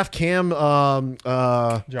 you draft Cam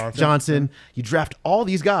Johnson, you draft all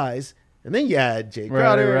these guys, and then you add Jay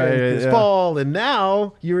Crowder and Chris Paul, and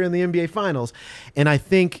now you're in the NBA Finals. And I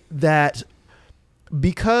think that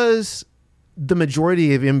because the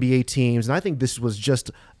majority of NBA teams, and I think this was just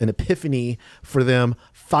an epiphany for them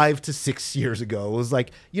 5 to 6 years ago, it was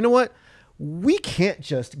like, you know what? We can't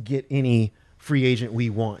just get any free agent we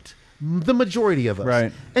want. The majority of us.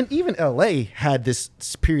 Right. And even LA had this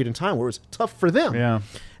period in time where it was tough for them. Yeah.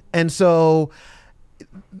 And so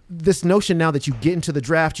this notion now that you get into the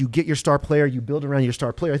draft, you get your star player, you build around your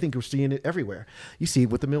star player. I think we're seeing it everywhere. You see it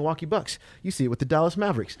with the Milwaukee Bucks. You see it with the Dallas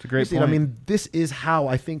Mavericks. It's a great point. I mean, this is how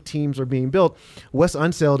I think teams are being built. Wes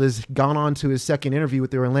Unseld has gone on to his second interview with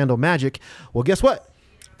the Orlando Magic. Well, guess what?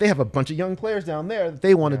 they have a bunch of young players down there that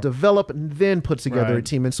they want to develop and then put together a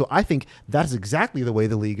team. And so I think that's exactly the way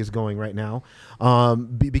the league is going right now,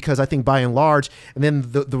 because I think by and large, and then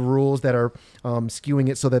the rules that are skewing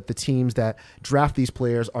it so that the teams that draft these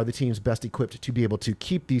players are the teams best equipped to be able to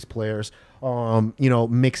keep these players,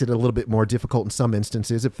 makes it a little bit more difficult in some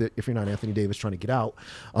instances if you're not Anthony Davis trying to get out,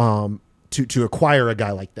 to acquire a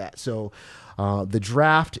guy like that. So the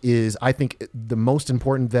draft is, I think, the most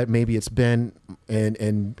important that maybe it's been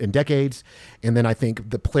in decades. And then I think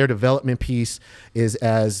the player development piece is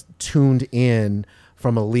as tuned in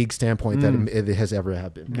from a league standpoint that it has ever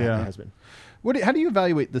have been. Yeah. It has been. How do you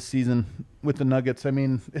evaluate this season with the Nuggets? I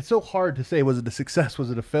mean, it's so hard to say. Was it a success?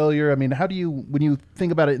 Was it a failure? I mean, how do you, when you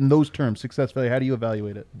think about it in those terms, success, failure, how do you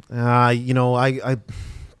evaluate it? I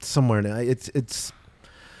somewhere now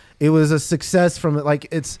it was a success from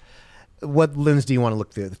it's what lens do you want to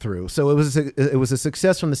look through? So it was a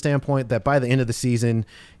success from the standpoint that by the end of the season,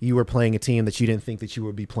 you were playing a team that you didn't think that you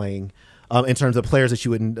would be playing, in terms of players that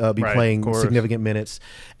you wouldn't be playing significant minutes,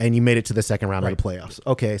 and you made it to the second round of the playoffs.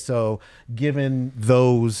 Okay, so given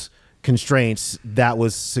those constraints, that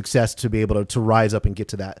was success to be able to rise up and get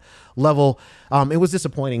to that level. It was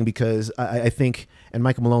disappointing because I think, and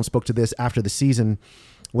Michael Malone spoke to this after the season,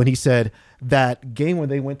 when he said that game when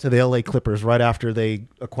they went to the LA Clippers right after they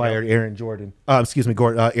acquired Aaron Gordon,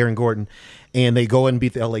 and they go and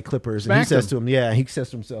beat the LA Clippers, and he says to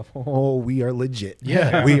himself, "Oh, we are legit.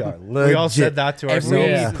 Yeah, we are legit." We all said that to ourselves.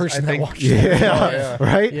 Every person that watched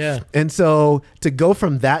right? Yeah. And so to go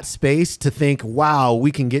from that space to think, wow,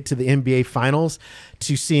 we can get to the NBA Finals,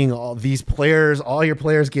 to seeing all these players, all your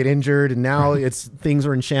players get injured, and now things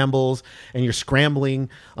are in shambles, and you're scrambling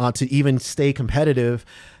to even stay competitive,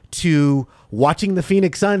 to watching the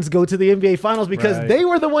Phoenix Suns go to the NBA Finals because they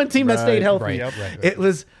were the one team that stayed healthy.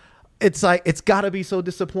 It's like, it's got to be so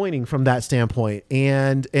disappointing from that standpoint,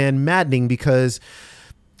 and maddening, because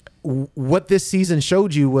what this season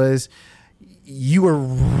showed you was you were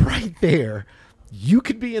right there. You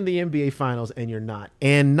could be in the NBA Finals and you're not.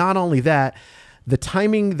 And not only that, the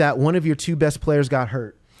timing that one of your two best players got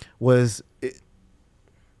hurt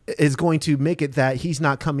is going to make it that he's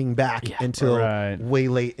not coming back until way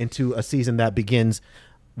late into a season that begins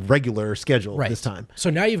regular schedule this time. So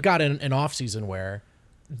now you've got an off season where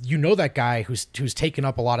that guy who's taken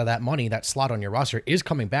up a lot of that money, that slot on your roster, is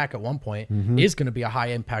coming back at one point, is going to be a high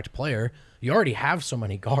impact player. You already have so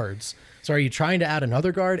many guards. So are you trying to add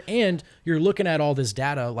another guard? And you're looking at all this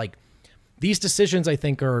data, like these decisions, I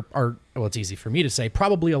think are well, it's easy for me to say,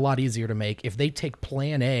 probably a lot easier to make if they take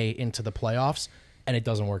plan A into the playoffs and it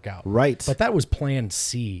doesn't work out. Right. But that was plan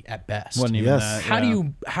C at best. Wasn't even that,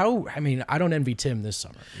 I mean, I don't envy Tim this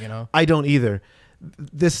summer, I don't either.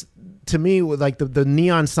 This, to me, was like the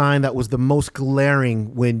neon sign that was the most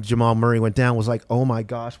glaring when Jamal Murray went down was like, oh my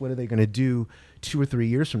gosh, what are they going to do 2 or 3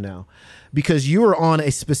 years from now? Because you were on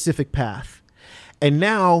a specific path. And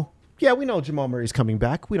now, we know Jamal Murray's coming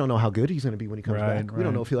back. We don't know how good he's going to be when he comes back. We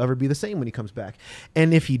don't know if he'll ever be the same when he comes back.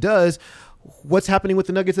 And if he does, what's happening with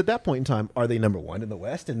the Nuggets at that point in time? Are they number 1 in the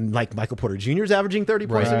West? And like Michael Porter Jr. is averaging 30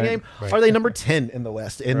 points a game? Are they number 10 in the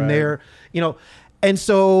West? And they're, and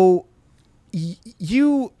so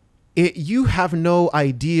you have no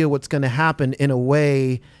idea what's going to happen in a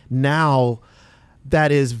way now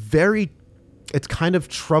that is it's kind of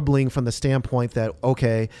troubling from the standpoint that,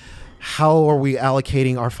 okay, how are we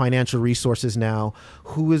allocating our financial resources now?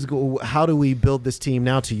 How do we build this team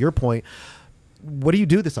now? To your point, what do you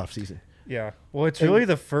do this offseason? Yeah. Well, it's really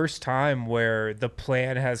the first time where the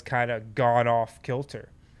plan has kind of gone off kilter,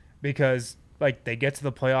 because like they get to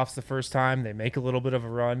the playoffs the first time, they make a little bit of a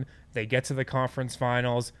run, they get to the conference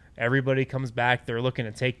finals, everybody comes back, they're looking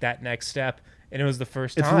to take that next step. And it was the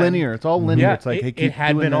first time. It's linear. It's all linear. Yeah, it's like, it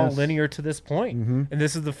had been all linear to this point. And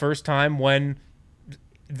this is the first time when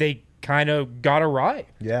they kind of got awry.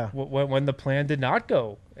 Yeah. When the plan did not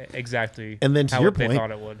go exactly and then to how your they point,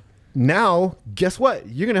 thought it would. Now, guess what?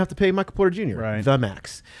 You're going to have to pay Michael Porter Jr. The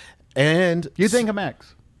max. And you think a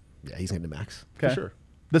max? Yeah, he's getting the max. Okay. For sure.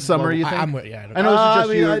 This summer, you think? I know know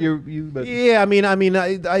it's just you. But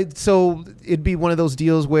Yeah, so it'd be one of those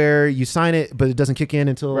deals where you sign it, but it doesn't kick in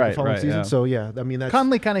until the following season. Yeah. So that's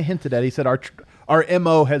Conley kind of hinted at. He said our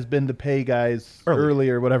MO has been to pay guys early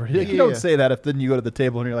or whatever. You don't say that if then you go to the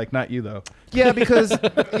table and you're like, not you though. Yeah, because would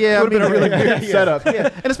have been a really weird setup.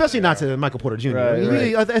 Yeah, and especially not to Michael Porter Jr.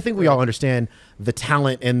 I think we all understand the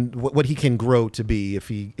talent and what he can grow to be if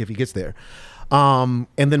he gets there. And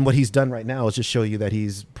then what he's done right now is just show you that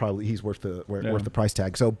he's worth the price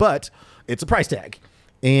tag. So, but it's a price tag,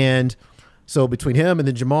 and so between him and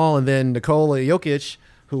then Jamal and then Nikola Jokic,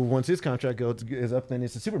 who once his contract is up, then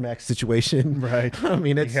it's a supermax situation. Right. I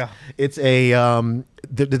mean, it's a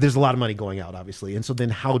there's a lot of money going out, obviously, and so then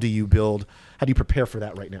how do you prepare for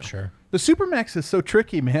that right now? Sure. The Supermax is so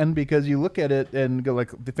tricky, man, because you look at it and go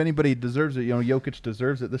like, if anybody deserves it, Jokic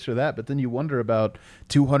deserves it, this or that, but then you wonder about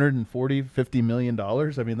 $240-50 million.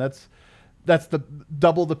 I mean, that's the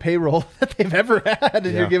double the payroll that they've ever had,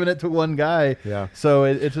 and you're giving it to one guy. Yeah. So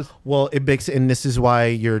it just it makes, and this is why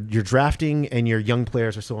your drafting and your young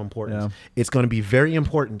players are so important. Yeah. It's going to be very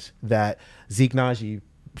important that Zeke Naji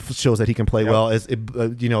shows that he can play well. As they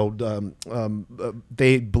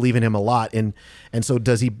believe in him a lot, and so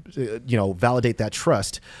does he. Validate that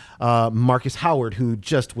trust. Marcus Howard, who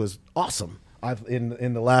just was awesome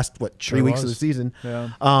in the last 3 weeks of the season. Yeah.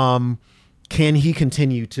 Can he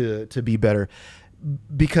continue to be better?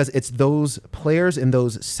 Because it's those players and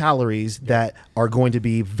those salaries that are going to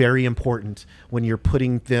be very important when you're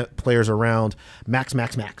putting the players around max.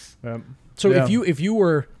 So if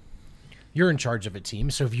you're in charge of a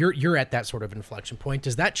team, so if you're at that sort of inflection point,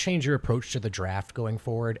 does that change your approach to the draft going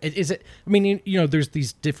forward? Is it? I mean, there's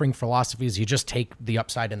these differing philosophies. You just take the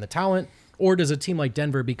upside and the talent, or does a team like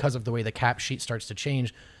Denver, because of the way the cap sheet starts to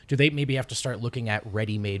change, do they maybe have to start looking at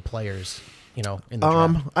ready-made players? In the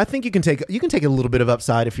draft? I think you can take a little bit of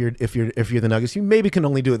upside if you're the Nuggets. You maybe can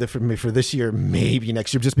only do it for this year, maybe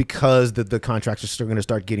next year, just because the contracts are still going to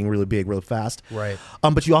start getting really big, real fast. Right.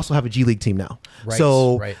 But you also have a G League team now, right.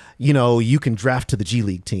 So right. You can draft to the G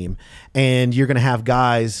League team, and you're going to have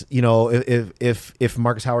guys. If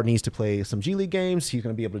Marcus Howard needs to play some G League games, he's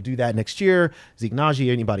going to be able to do that next year. Zeke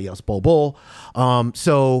Naji, anybody else, Bol.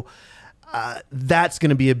 That's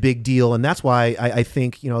going to be a big deal, and that's why I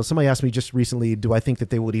think, somebody asked me just recently, do I think that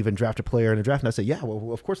they would even draft a player in a draft? And I said, yeah,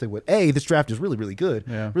 well, of course they would. This draft is really, really good,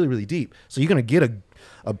 really, really deep. So you're going to get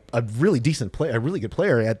a really decent player, a really good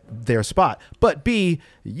player at their spot. But B,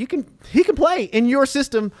 he can play in your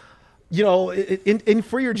system, in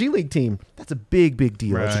for your G League team. That's a big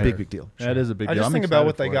deal. Right. That's a big deal. That is a big deal. I just I'm think about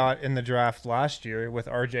what excited they for it. got in the draft last year with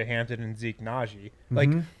RJ Hampton and Zeke Naji.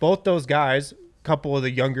 Like both those guys, couple of the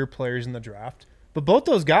younger players in the draft, but both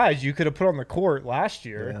those guys you could have put on the court last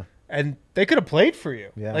year and they could have played for you.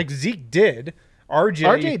 Like Zeke did.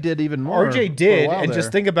 RJ did even more. RJ did, and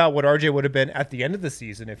just think about what RJ would have been at the end of the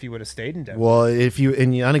season if he would have stayed in Denver. Well,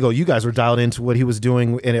 you guys were dialed into what he was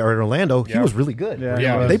doing in Orlando. He was really good.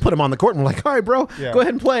 Yeah. They put him on the court and were like, all right, bro, go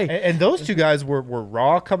ahead and play. And those two guys were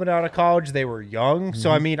raw coming out of college. They were young. So,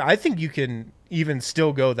 I mean, I think you can even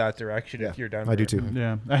still go that direction if you're Denver. I do too.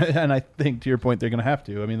 Yeah, and I think to your point, they're going to have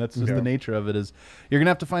to. I mean, that's just the nature of it. Is you're going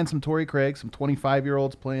to have to find some Torrey Craig, some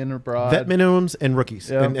 25-year-olds playing abroad, vet minimums and rookies,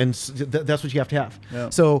 and that's what you have to have. Yeah.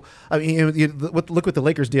 So I mean, look what the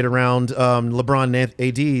Lakers did around LeBron and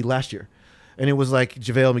AD last year. And it was like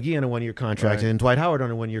JaVale McGee on a 1-year contract and Dwight Howard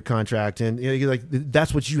on a 1-year contract. And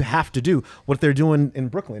that's what you have to do. What they're doing in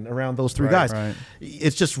Brooklyn around those three guys. Right.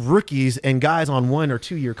 It's just rookies and guys on 1 or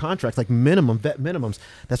 2 year contracts, like vet minimums.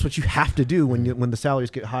 That's what you have to do when the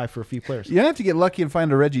salaries get high for a few players. You have to get lucky and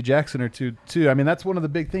find a Reggie Jackson or two, too. I mean, that's one of the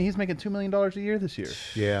big things. He's making $2 million a year this year.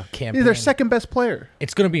 Yeah. He's their second best player.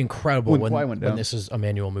 It's going to be incredible when down. this is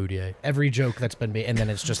Emmanuel Mudiay. Every joke that's been made, and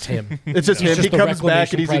then it's just him. It's just him. He comes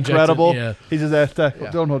back and he's incredible. He's just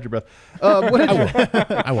don't hold your breath. I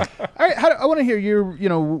won't. All right, I want to hear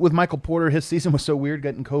with Michael Porter. His season was so weird,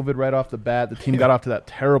 getting COVID right off the bat. The team got off to that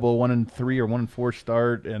terrible 1-3 or 1-4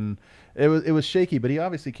 start, and it was shaky. But he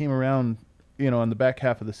obviously came around, in the back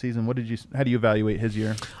half of the season. How do you evaluate his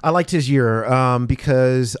year? I liked his year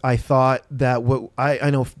because I thought that I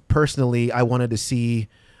know personally, I wanted to see.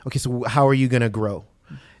 Okay, so how are you going to grow?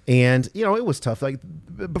 And, it was tough. Like,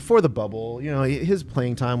 before the bubble, his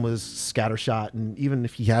playing time was scattershot. And even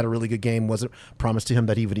if he had a really good game, wasn't promised to him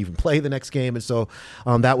that he would even play the next game. And so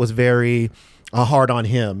that was very hard on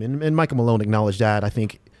him. And Michael Malone acknowledged that, I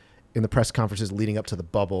think, in the press conferences leading up to the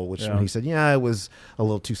bubble, when he said, it was a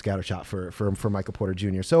little too scattershot for Michael Porter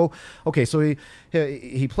Jr. So, okay, so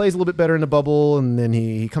he plays a little bit better in the bubble, and then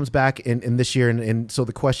he comes back in this year. And so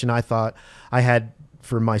the question I thought I had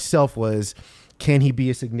for myself was, can he be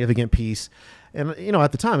a significant piece? And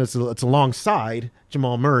at the time, it's alongside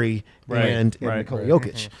Jamal Murray and Nikola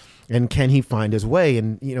Jokic. Mm-hmm. And can he find his way?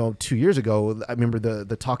 And 2 years ago, I remember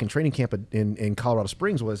the talk in training camp in Colorado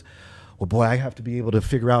Springs was, well, boy, I have to be able to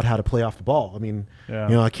figure out how to play off the ball. I mean,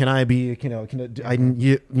 can I be,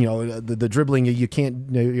 the dribbling, you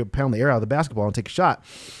can't pound the air out of the basketball and take a shot.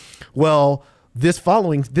 Well, this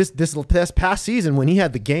past season, when he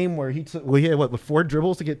had the game where he had 4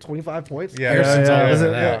 dribbles to get 25 points.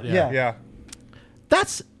 Yeah.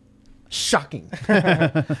 That's shocking.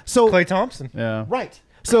 So Klay Thompson. Yeah. Right.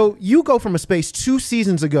 So you go from a space 2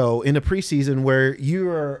 seasons ago in a preseason where you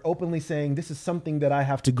are openly saying this is something that I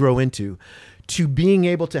have to grow into, to being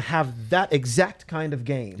able to have that exact kind of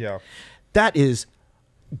game. Yeah. That is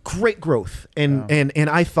great growth. And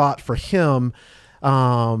I thought for him,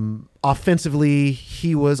 offensively,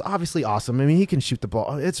 he was obviously awesome. I mean, he can shoot the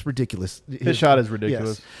ball. It's ridiculous. His shot is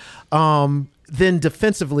ridiculous. Yes. Then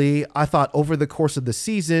defensively, I thought over the course of the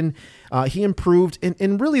season, he improved.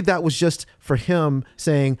 And really that was just for him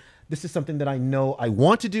saying, this is something that I know I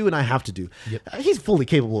want to do and I have to do. Yep. He's fully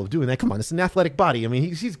capable of doing that. Come on, it's an athletic body. I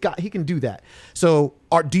mean, he can do that. So,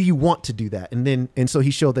 do you want to do that? And so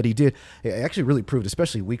he showed that he did. It actually really proved,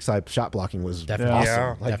 especially weak side shot blocking was definitely awesome.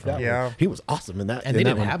 Yeah, Like definitely. that, he was awesome in that. And they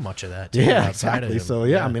didn't have much of that. Too, Yeah, outside exactly. Of him. So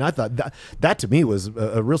I mean, I thought that to me was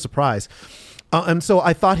a real surprise. And so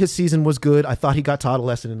I thought his season was good. I thought he got taught a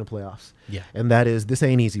lesson in the playoffs. Yeah. And that is, this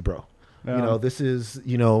ain't easy, bro. No. You know, this is,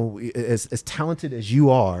 as talented as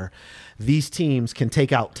you are, these teams can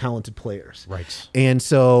take out talented players. Right. And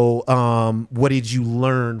so what did you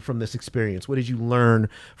learn from this experience? What did you learn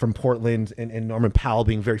from Portland and Norman Powell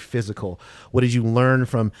being very physical? What did you learn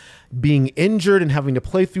from being injured and having to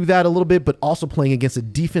play through that a little bit, but also playing against a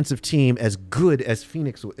defensive team as good as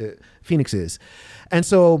Phoenix is? And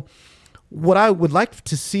so what I would like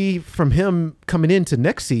to see from him coming into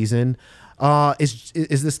next season is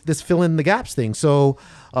this fill in the gaps thing. So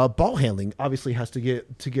ball handling obviously has to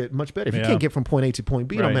get much better. If you can't get from point A to point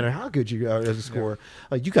B, no matter how good you are as a scorer,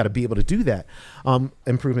 you got to be able to do that.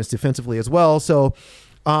 Improvements defensively as well. So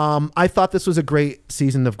I thought this was a great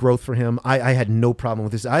season of growth for him. I had no problem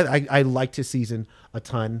with this. I liked his season a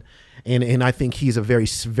ton. And I think he's a very,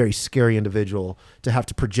 very scary individual to have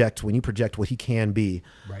to project. When you project what he can be,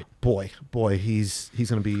 right? Boy, he's going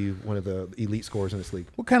to be one of the elite scorers in this league.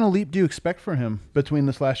 What kind of leap do you expect from him between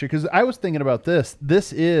this last year? Because I was thinking about this.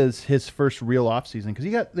 This is his first real offseason because he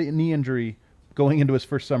got the knee injury going into his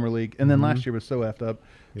first summer league, and then last year was so effed up.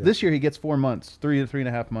 Yeah. This year he gets 4 months, 3 to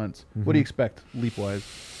 3.5 months. What do you expect leap-wise?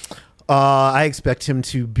 I expect him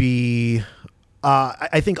to be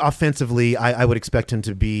I think offensively, I would expect him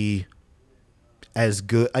to be as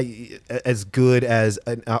good as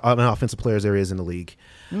an offensive player as there is in the league.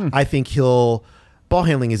 I think ball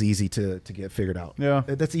handling is easy to get figured out. Yeah,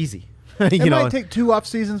 that's easy. It might take 2 off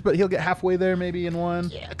seasons, but he'll get halfway there maybe in one.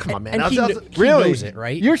 Yeah, come on, man. And he really knows it,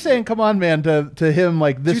 right? You're saying, come on, man, to him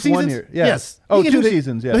like this 2 1 seasons? year. Yeah. Yes. Oh, 2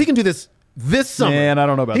 seasons. Yeah. No, he can do this summer. Man, I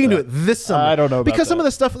don't know about he that. He can do it this summer. I don't know about because that. some of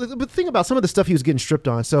the stuff. But think about some of the stuff he was getting stripped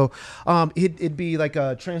on. So it'd be like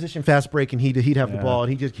a transition fast break, and he'd have the ball,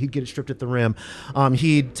 and he'd get it stripped at the rim.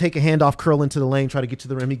 He'd take a handoff, curl into the lane, try to get to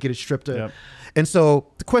the rim. He'd get it stripped. And so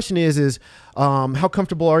the question is how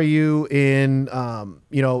comfortable are you in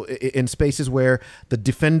in spaces where the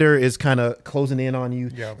defender is kind of closing in on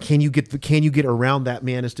you? Yeah. Can you get around that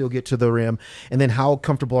man and still get to the rim? And then how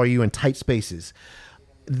comfortable are you in tight spaces?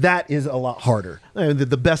 That is a lot harder. I mean,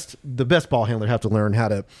 the best ball handler have to learn how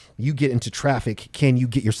to. You get into traffic, can you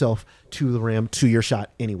get yourself to the rim, to your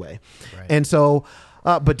shot anyway? Right. And so.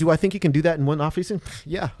 But do I think he can do that in one offseason?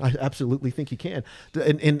 Yeah, I absolutely think he can.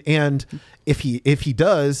 And if he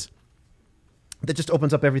does, that just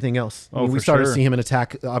opens up everything else. We started to see him in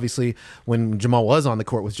attack. Obviously, when Jamal was on the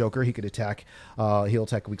court with Joker, he could attack. He'll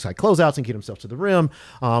attack weak side closeouts and get himself to the rim.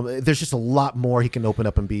 There's just a lot more he can open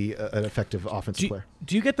up and be an effective offensive player.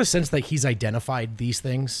 Do you get the sense that he's identified these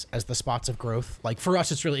things as the spots of growth? Like for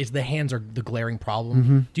us, it's the hands are the glaring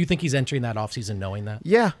problem. Do you think he's entering that offseason knowing that?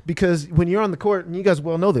 Yeah, because when you're on the court, and you guys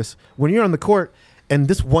well know this, when you're on the court and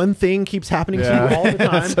this one thing keeps happening to you all the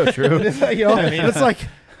time. That's so true. It's like.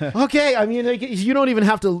 Okay, I mean, you don't even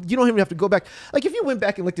have to go back. Like if you went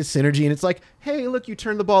back and looked at synergy, and it's like, hey, look, you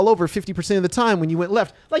turned the ball over 50% of the time when you went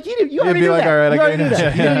left. Like you already knew that. All right, you already knew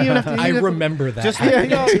that. You didn't even have to. I remember that. Just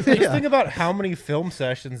think about how many film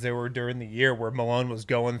sessions there were during the year where Malone was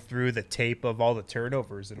going through the tape of all the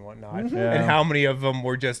turnovers and whatnot, and how many of them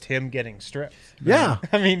were just him getting stripped. Yeah,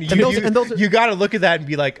 I mean, you got to look at that and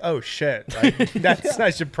be like, oh shit, like, I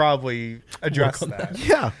should probably address that.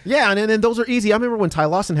 Yeah, and those are easy. I remember when Ty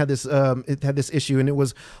Lawson had this issue, and it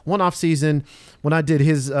was one off season when I did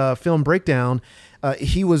his film breakdown.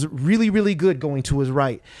 He was really, really good going to his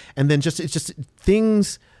right, and then just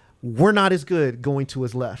things were not as good going to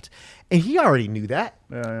his left, and he already knew that.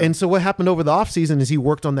 And so what happened over the offseason is he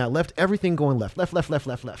worked on that left, everything going left.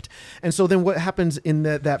 And so then what happens in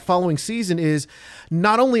that following season is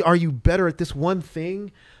not only are you better at this one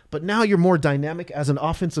thing, but now you're more dynamic as an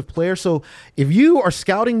offensive player. So if you are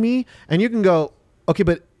scouting me and you can go, okay,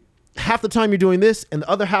 but half the time you're doing this and the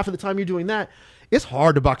other half of the time you're doing that, it's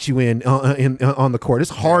hard to box you in on the court.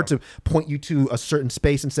 It's hard to point you to a certain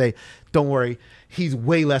space and say, don't worry, he's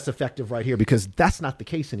way less effective right here, because that's not the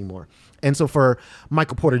case anymore. And so for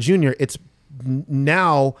Michael Porter Jr., it's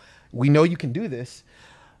now we know you can do this.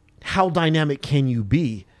 How dynamic can you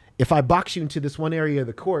be? If I box you into this one area of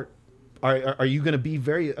the court, are you going to be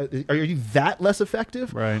are you that less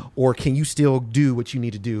effective? Right. Or can you still do what you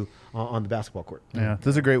need to do on the basketball court? Yeah, this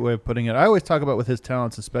is a great way of putting it. I always talk about with his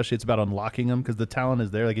talents, especially, it's about unlocking them, because the talent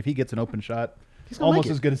is there. Like if he gets an open shot,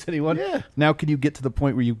 almost as good as anyone. Yeah. Now can you get to the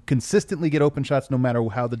point where you consistently get open shots no matter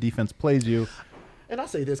how the defense plays you? And I'll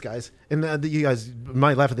say this, guys, and you guys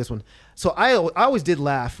might laugh at this one. So I always did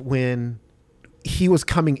laugh when he was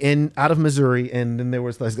coming in out of Missouri, and then there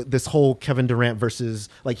was this whole Kevin Durant versus,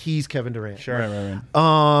 like, he's Kevin Durant. Sure.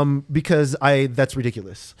 Right. Because that's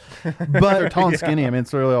ridiculous. But They're tall and skinny. I mean,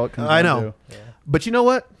 it's really all it comes down I know. to. Yeah. But you know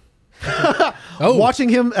what? Oh, watching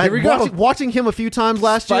him watching him a few times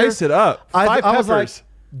last year. Spice it up. Five I was like, peppers.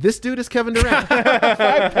 this dude is Kevin Durant. 5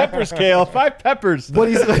 peppers, Kale. 5 peppers. But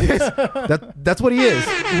that's what he is.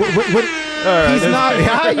 He's not.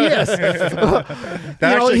 Yes. That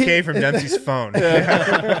actually came from Dempsey's phone.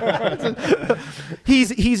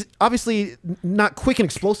 He's obviously not quick and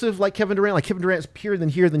explosive like Kevin Durant. Like Kevin Durant's pure than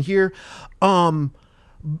here.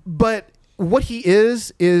 But what he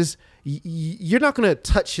is you're not going to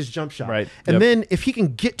touch his jump shot. Right. And then if he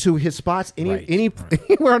can get to his spots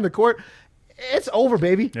anywhere on the court, it's over,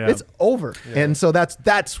 baby. Yeah. It's over. Yeah. And so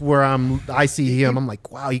that's where I see him. I'm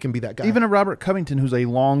like, wow, he can be that guy. Even a Robert Covington, who's a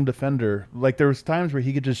long defender, like there was times where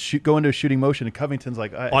he could just go into a shooting motion, and Covington's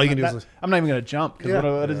like, all you can do is I'm not even going to jump. Because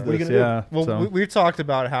what is this? What are you gonna do? Well, so. we've talked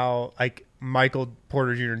about how like Michael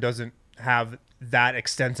Porter Jr. doesn't have that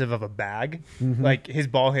extensive of a bag. Mm-hmm. Like his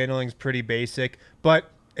ball handling is pretty basic,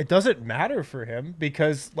 but it doesn't matter for him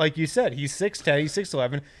because, like you said, he's 6'10", he's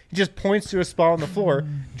 6'11". He just points to a spot on the floor,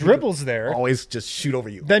 dribbles there, always just shoot over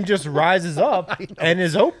you, then just rises up and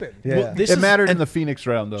is open. Yeah. Well, it mattered in the Phoenix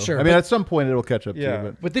round, though. Sure, I mean, at some point it'll catch up to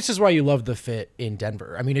you. But this is why you love the fit in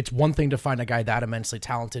Denver. I mean, it's one thing to find a guy that immensely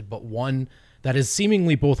talented, but one that is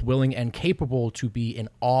seemingly both willing and capable to be an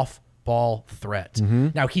off-ball threat. Mm-hmm.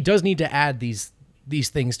 Now, he does need to add these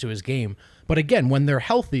things to his game, but again, when they're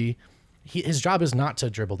healthy, his job is not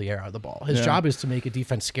to dribble the air out of the ball. His job is to make a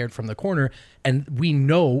defense scared from the corner, and we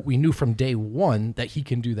knew from day one that he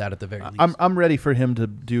can do that at the very least. I'm ready for him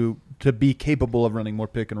to be capable of running more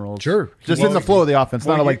pick and rolls. Sure, just in the flow of the offense,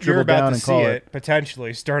 not like dribble down and call it.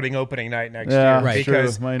 Potentially starting opening night next year, right?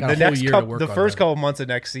 Because the first couple months of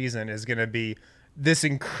next season is going to be this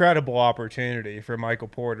incredible opportunity for Michael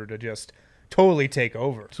Porter to just totally take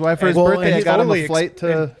over. So why for his birthday I got him a flight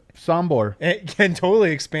to Sombor. It can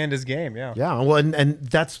totally expand his game. Yeah. Well, and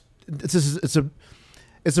that's it's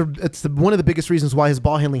one of the biggest reasons why his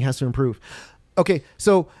ball handling has to improve. Okay,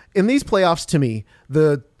 so in these playoffs, to me,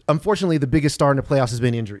 unfortunately the biggest star in the playoffs has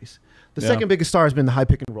been injuries. The second biggest star has been the high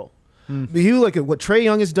pick and roll. You look at what Trae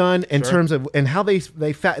Young has done in terms of and how they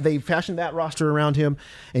fashioned that roster around him,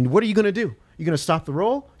 and what are you going to do? You're going to stop the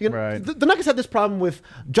roll? The Nuggets had this problem with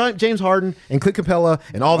James Harden and Clint Capella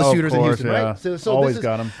and all the shooters in Houston, right? So always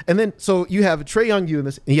got them. And then so you have Trae Young doing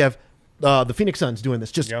this, and you have the Phoenix Suns doing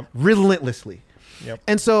this just relentlessly. Yep.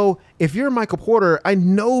 And so if you're Michael Porter, I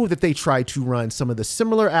know that they tried to run some of the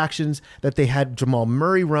similar actions that they had Jamal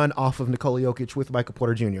Murray run off of Nikola Jokic with Michael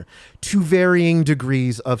Porter Jr. to varying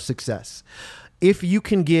degrees of success. If you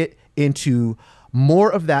can get into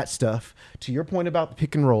more of that stuff, to your point about the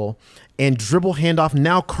pick and roll, and dribble, handoff,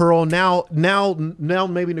 now curl, now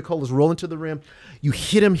maybe Nicola's rolling to the rim. You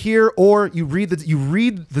hit him here, or you read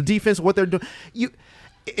the defense, what they're doing.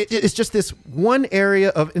 It's just this one area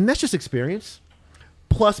of, and that's just experience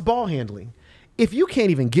plus ball handling. If you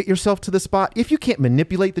can't even get yourself to the spot, if you can't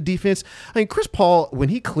manipulate the defense, I mean, Chris Paul, when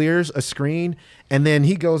he clears a screen and then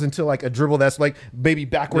he goes into like a dribble that's like maybe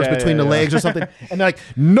backwards between the legs or something, and like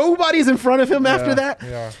nobody's in front of him after that,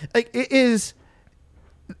 like it is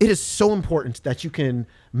so important that you can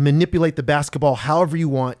manipulate the basketball however you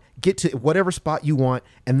want, get to whatever spot you want,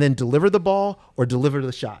 and then deliver the ball or deliver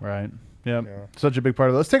the shot. Right. Yeah, such a big part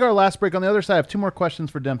of it. Let's take our last break. On the other side, I have 2 more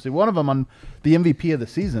questions for Dempsey. One of them on the MVP of the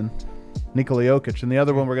season, Nikola Jokic, and the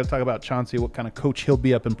other one we're going to talk about Chauncey, what kind of coach he'll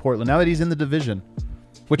be up in Portland now that he's in the division,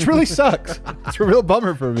 which really sucks. It's a real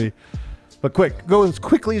bummer for me. But go as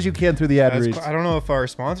quickly as you can through the ad reads. I don't know if our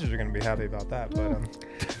sponsors are going to be happy about that,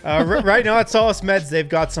 but right now at Solace Meds, they've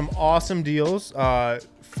got some awesome deals.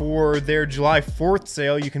 For their July 4th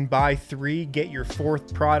sale, you can buy 3, get your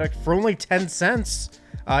 4th product for only 10 cents.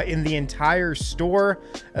 In the entire store.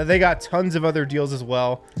 They got tons of other deals as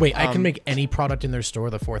well. Wait, I can make any product in their store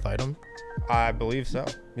the 4th item? I believe so.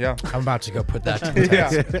 Yeah. I'm about to go put that to the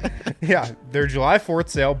test. Yeah. Their July 4th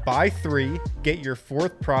sale, buy 3, get your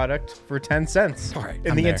 4th product for 10 cents All right,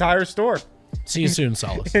 in I'm the there. entire store. See you soon,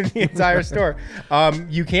 Solace. In the entire store.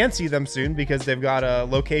 You can see them soon because they've got a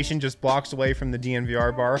location just blocks away from the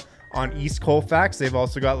DNVR bar on East Colfax. They've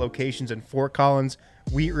also got locations in Fort Collins,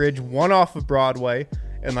 Wheat Ridge, one off of Broadway,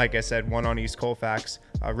 and like I said, one on East Colfax,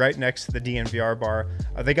 right next to the DNVR bar.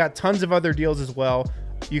 They got tons of other deals as well.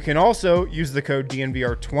 You can also use the code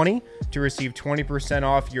DNVR20 to receive 20%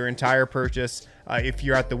 off your entire purchase. If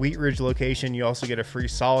you're at the Wheat Ridge location, you also get a free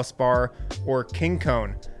Solace bar or King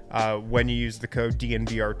Cone when you use the code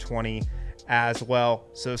DNVR20 as well.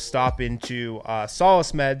 So stop into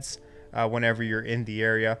Solace Meds whenever you're in the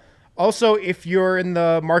area. Also, if you're in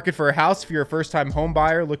the market for a house, if you're a first-time home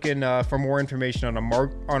buyer looking for more information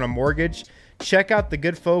on a mortgage, check out the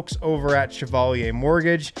good folks over at Chevalier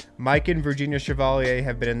Mortgage. Mike and Virginia Chevalier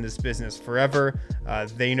have been in this business forever.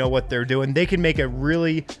 They know what they're doing. They can make a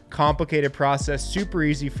really complicated process super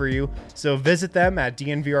easy for you. So visit them at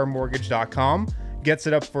dnvrmortgage.com. Get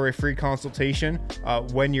set up for a free consultation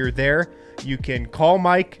when you're there. You can call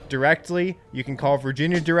Mike directly. You can call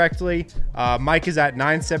Virginia directly. Mike is at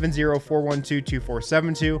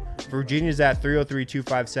 970-412-2472. Virginia's at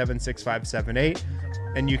 303-257-6578.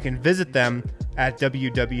 And you can visit them at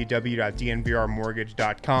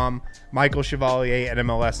www.dnvrmortgage.com. Michael Chevalier,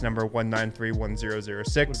 NMLS number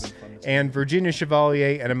 1931006, and Virginia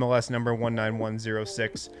Chevalier, NMLS number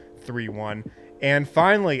 1910631. And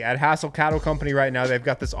finally, at Hassel Cattle Company right now, they've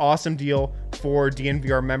got this awesome deal for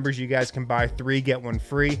DNVR members. You guys can buy 3, get 1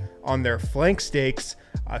 free on their flank steaks.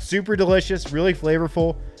 Super delicious, really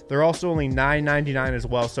flavorful. They're also only $9.99 as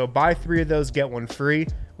well. So buy 3 of those, get 1 free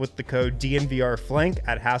with the code DNVRFlank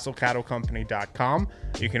at HassleCattleCompany.com.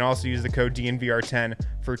 You can also use the code DNVR10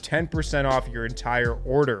 for 10% off your entire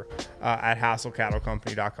order at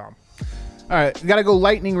HassleCattleCompany.com. All right, we got to go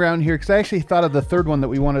lightning round here because I actually thought of the third one that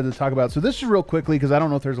we wanted to talk about. So this is real quickly because I don't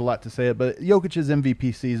know if there's a lot to say it, but Jokic's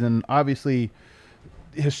MVP season, obviously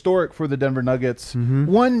historic for the Denver Nuggets.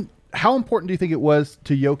 One, how important do you think it was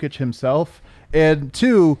to Jokic himself? And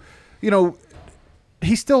 2,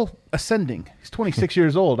 he's still ascending. He's 26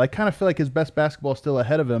 years old. I kind of feel like his best basketball is still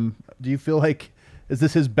ahead of him. Do you feel like, is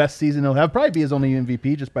this his best season he'll have? Probably be his only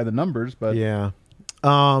MVP just by the numbers, but yeah.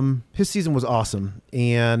 His season was awesome.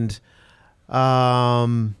 And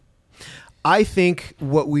I think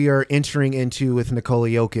what we are entering into with Nikola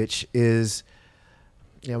Jokic is,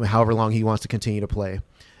 however long he wants to continue to play,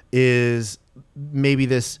 is maybe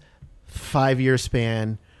this 5-year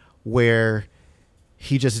span where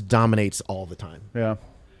he just dominates all the time. yeah.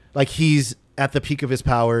 Like he's at the peak of his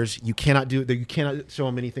powers. You cannot show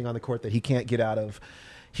him anything on the court that he can't get out of.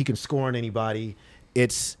 He can score on anybody.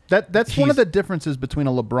 That's one of the differences between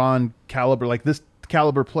a LeBron caliber, like this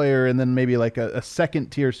caliber player, and then maybe like a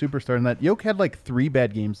second tier superstar. And that Jokic had like 3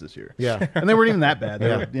 bad games this year. Yeah, and they weren't even that bad.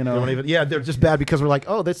 They were, they're just bad because we're like,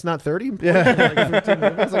 oh, that's not 30.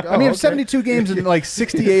 Yeah, like, I mean, 72 games and like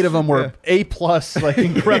 68 of them were A+, like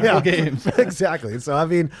incredible games. Exactly. So I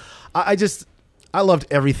mean, I loved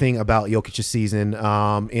everything about Jokic's season.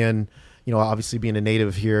 And obviously being a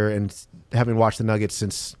native here and having watched the Nuggets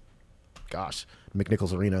since,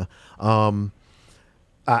 McNichols Arena.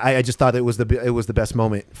 I just thought it was the best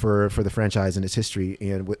moment for the franchise in its history,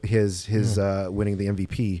 and with his winning the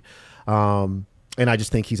MVP. And I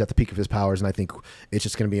just think he's at the peak of his powers, and I think it's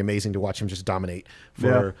just going to be amazing to watch him just dominate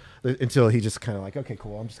until he just kind of like, okay,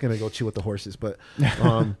 cool, I'm just going to go chew with the horses. But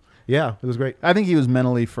yeah, it was great. I think he was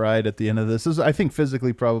mentally fried at the end of this. I think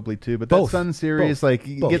physically probably too. But that Sun series,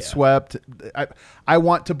 gets swept. I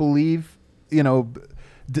want to believe,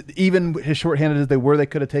 even as shorthanded as they were, they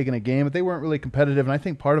could have taken a game, but they weren't really competitive. And I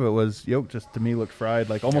think part of it was Jokic just to me looked fried,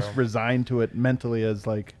 like almost resigned to it mentally as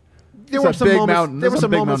like. There were some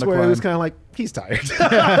moments where it was kind of like, he's tired.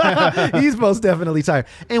 He's most definitely tired.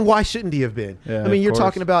 And why shouldn't he have been? Yeah, I mean, you're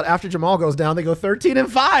talking about after Jamal goes down, they go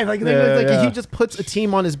 13-5. He just puts a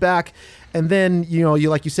team on his back. And then,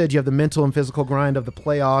 like you said, you have the mental and physical grind of the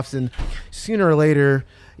playoffs. And sooner or later,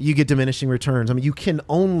 you get diminishing returns. I mean, you can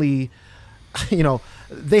only,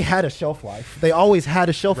 they had a shelf life. They always had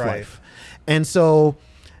a shelf life. And so,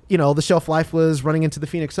 the shelf life was running into the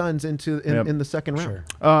Phoenix Suns in the second round.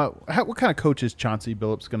 Sure. What kind of coach is Chauncey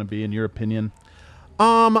Billups going to be, in your opinion?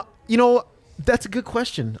 That's a good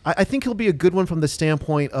question. I think he'll be a good one from the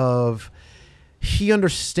standpoint of he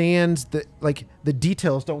understands that the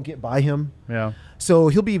details don't get by him. Yeah. So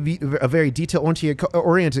he'll be a very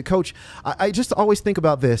detail-oriented coach. I just always think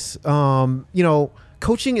about this.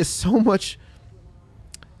 Coaching is so much.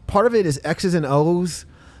 Part of it is X's and O's.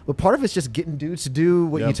 but part of it's just getting dudes to do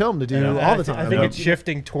what you tell them to do all the time. I think it's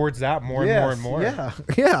shifting towards that more and more and more.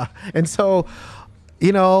 Yeah. And so,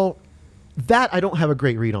 that I don't have a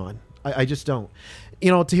great read on. I just don't.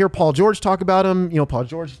 To hear Paul George talk about him, Paul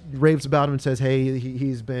George raves about him and says, hey,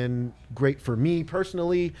 he's been great for me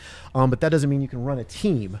personally, but that doesn't mean you can run a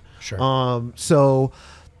team. Sure. So,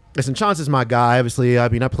 listen, Chance is my guy, obviously. I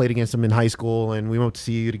mean, I played against him in high school, and we went to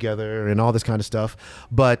CU together and all this kind of stuff.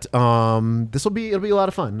 But it'll be a lot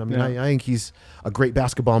of fun. I mean, I think he's a great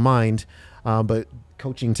basketball mind, but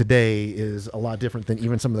coaching today is a lot different than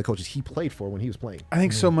even some of the coaches he played for when he was playing. I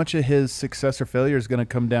think so much of his success or failure is going to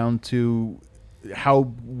come down to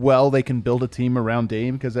how well they can build a team around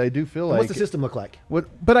Dame, because I do feel What's the system look like?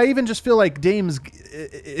 But I even just feel like Dame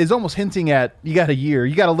is almost hinting at, you got a year,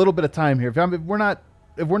 you got a little bit of time here. If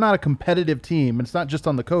we're not a competitive team, and it's not just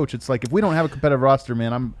on the coach, it's like, if we don't have a competitive roster,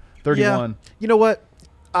 man, I'm 31. Yeah. You know what?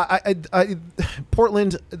 I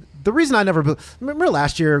Portland. The reason I never remember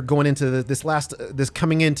last year going into this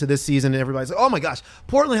coming into this season, and everybody's like, "Oh my gosh,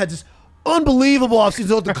 Portland had this unbelievable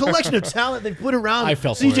offseason. The collection of talent they put around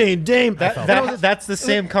CJ and Dame." That's the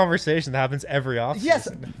same conversation that happens every offseason. Yes,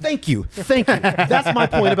 thank you. That's my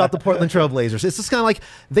point about the Portland Trailblazers. It's just kind of like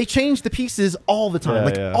they change the pieces all the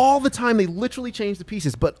time. All the time, they literally change the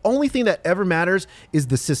pieces. But only thing that ever matters is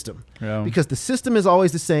the system, because the system is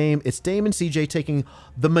always the same. It's Dame and CJ taking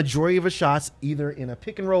the majority of the shots, either in a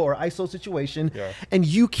pick and roll or ISO situation, and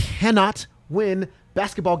you cannot win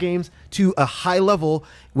basketball games to a high level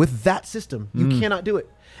with that system. You cannot do it.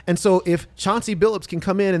 And so if Chauncey Billups can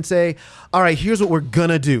come in and say, all right, here's what we're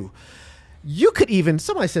gonna do, you could even,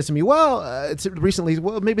 somebody says to me, recently,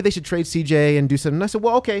 maybe they should trade CJ and do something. And I said,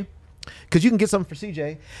 well, okay, because you can get something for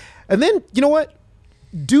CJ. And then, you know what?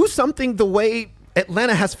 Do something the way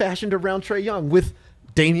Atlanta has fashioned around Trae Young with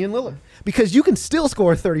Damian Lillard, because you can still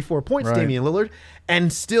score 34 points, Damian Lillard,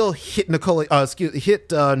 and still hit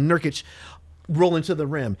Nurkic, roll into the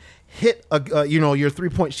rim, hit your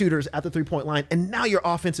 3-point shooters at the 3-point line, and now your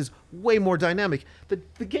offense is way more dynamic.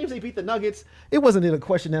 The games they beat the Nuggets, it wasn't a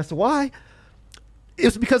question as to why. It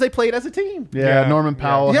was because they played as a team. Yeah, Norman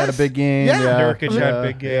Powell had a big game. Nurkic had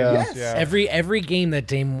big games. Yes. Every game that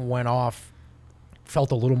Dame went off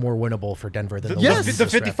felt a little more winnable for Denver than the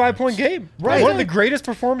 55-point game. Right. One of the greatest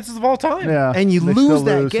performances of all time. Yeah. And you lose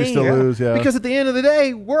that game. You still lose, because at the end of the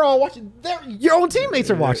day, we're all watching. Your own teammates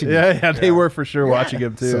are watching. Yeah, they were for sure watching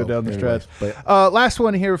him too down the stretch. Last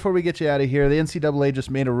one here before we get you out of here. The NCAA just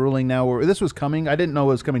made a ruling now where this was coming. I didn't know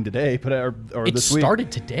it was coming today, but or this week. It started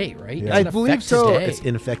today, right? Yeah. I believe so. Today. It's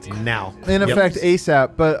in effect now. In effect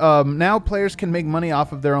ASAP. But now players can make money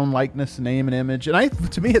off of their own likeness, name, and image.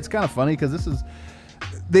 And to me, it's kind of funny because this is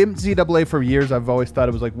the NCAA for years. I've always thought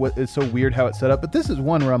it was like, what? It's so weird how it's set up. But this is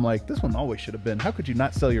one where I'm like, this one always should have been. How could you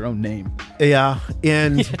not sell your own name? Yeah,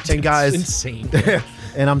 and guys, insane.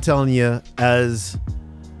 And I'm telling you, as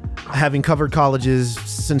having covered colleges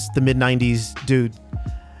since the mid '90s, dude,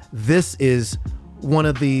 this is one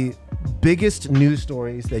of the biggest news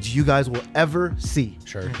stories that you guys will ever see.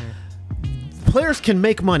 Sure. Players can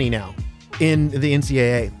make money now in the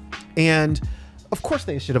NCAA, and of course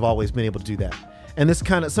they should have always been able to do that. And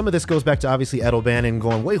some of this goes back to obviously Ed O'Bannon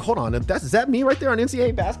going, wait, hold on, is that me right there on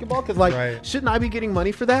NCAA basketball? Because shouldn't I be getting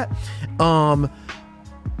money for that?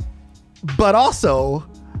 But also,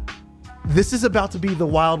 this is about to be the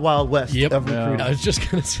wild, wild west of recruiting. I was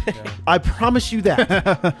just gonna say, I promise you that.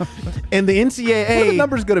 And the NCAA, what are the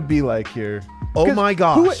numbers going to be like here? Oh my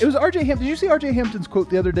gosh! It was RJ Hampton. Did you see RJ Hampton's quote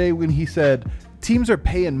the other day when he said, teams are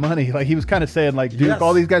paying money? Like, he was kind of saying, like, Duke,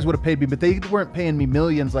 all these guys would have paid me, but they weren't paying me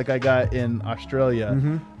millions like I got in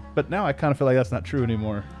Australia. But now I kind of feel like that's not true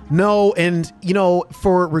anymore. No, and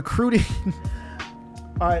for recruiting.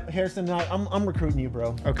 All right, Harrison, I'm recruiting you,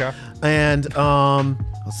 bro. Okay. And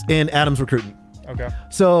Adam's recruiting. Okay.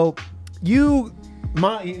 So your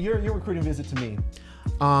recruiting visit to me.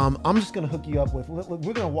 I'm just gonna hook you up with.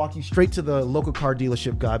 We're gonna walk you straight to the local car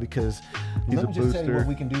dealership guy, because let me just tell you what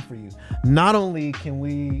we can do for you. Not only can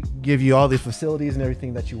we give you all the facilities and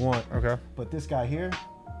everything that you want, but this guy here,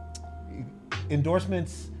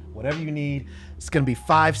 endorsements, whatever you need, it's gonna be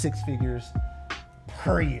 5-6 figures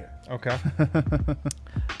per year. Okay.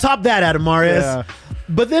 Top that, Adam Marius. Yeah.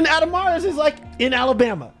 But then Adam Marius is like in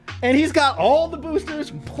Alabama, and he's got all the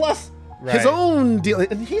boosters plus his own deal,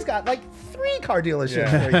 and he's got like 3 car dealerships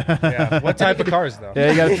for you. Yeah. What type of cars though?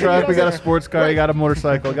 Yeah, you got a truck, we got a sports car, you got a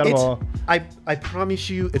motorcycle, got them all. I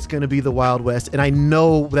promise you, it's going to be the Wild West, and I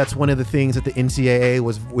know that's one of the things that the NCAA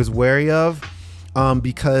was wary of.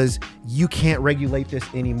 because you can't regulate this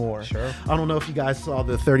anymore. Sure. I don't know if you guys saw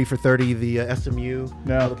the 30 for 30, the SMU,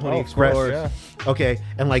 No. the Pony Oh, of Express. course. Yeah. Okay,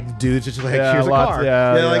 and like dudes are just like, Yeah, here's a lots- car.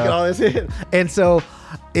 yeah, Like yeah. all this, and so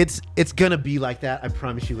it's gonna be like that. I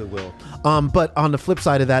promise you it will. But on the flip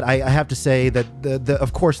side of that, I have to say that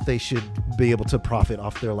of course they should be able to profit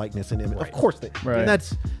off their likeness and image. Of course they. Right. And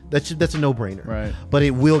that's a no-brainer. Right. But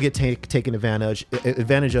it will get taken advantage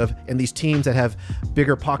of, and these teams that have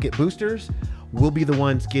bigger pocket boosters will be the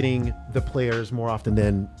ones getting the players more often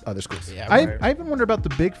than other schools. Yeah, I even wonder about the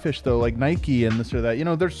big fish though, like Nike and this or that. You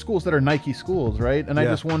know, there's schools that are Nike schools, right? And I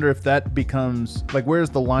Yeah. just wonder if that becomes like, where's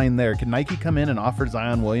the line there? Can Nike come in and offer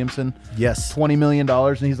Zion Williamson Yes. $20 million,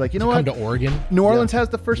 and he's like, you know come what? to Oregon. New Orleans has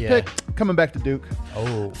the first Yeah. pick, coming back to Duke.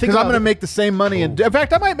 Oh, Because I'm going to make the same money. In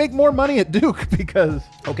fact, I might make more money at Duke because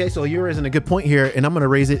Okay, so you're raising a good point here, and I'm going to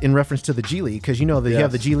raise it in reference to the G League, because you know that you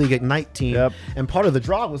have the Yes. G League Ignite team, Yep. and part of the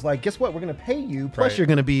draw was like, guess what? We're going to pay you, plus Right. you're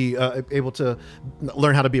going to be able to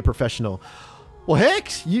learn how to be a professional. Well,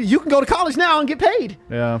 heck, you can go to college now and get paid.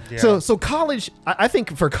 yeah. Yeah. So college, I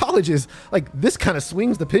think for colleges, like this kind of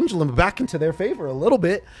swings the pendulum back into their favor a little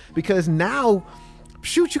bit, because now,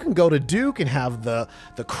 shoot, you can go to Duke and have the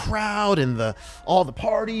crowd and all the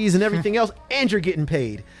parties and everything else, and you're getting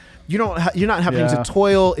paid. You're not having Yeah. to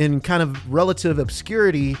toil in kind of relative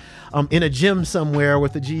obscurity in a gym somewhere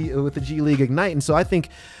with the G League Ignite. And so I think,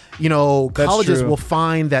 That's colleges true. will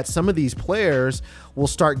find that some of these players will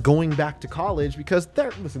start going back to college, because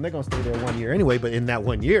they're going to stay there 1 year anyway. But in that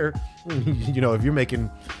 1 year, if you're making,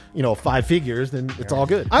 5 figures, then it's all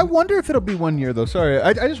good. I wonder if it'll be 1 year though. Sorry,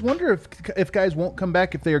 I just wonder if guys won't come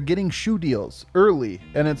back if they are getting shoe deals early,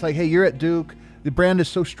 and it's like, hey, you're at Duke, the brand is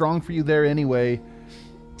so strong for you there anyway.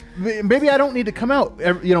 Maybe I don't need to come out.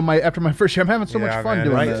 After my first year, I'm having so much Yeah, fun man.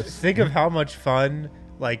 doing right? this. Think of how much fun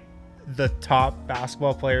like the top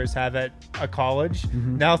basketball players have at a college.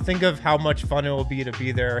 Mm-hmm. Now think of how much fun it will be to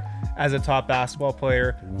be there as a top basketball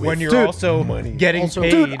player when you're Dude, also getting Also-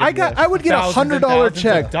 paid. Dude, I would get thousands and $100 thousands of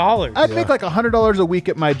check. dollars. I'd make like $100 a week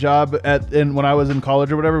at my job when I was in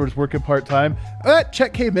college or whatever, was working part time. That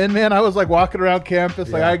check came in, man. I was like walking around campus,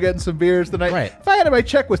 like I getting some beers tonight. Right. If I had my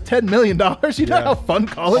check was $10 million, you know how fun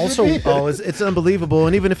college Also- would be. Oh, it's unbelievable.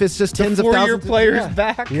 And even if it's just tens of Four-year thousands, players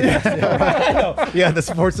back. yeah, the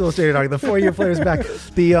Sports Illustrated article, the 4-year players back.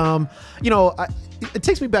 It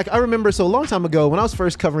takes me back. I remember so a long time ago when I was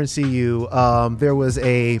first covering CU, there was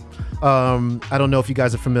I don't know if you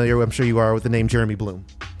guys are familiar, I'm sure you are, with the name Jeremy Bloom.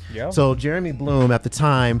 Yeah. So Jeremy Bloom at the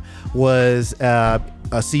time was a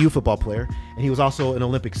CU football player, and he was also an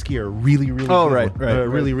Olympic skier, really good right, one. right, A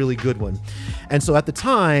really, right. really good one. And so at the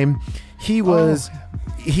time, he was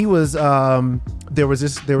there was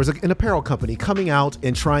an apparel company coming out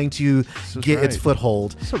and trying to get its right.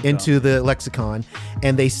 foothold into the lexicon,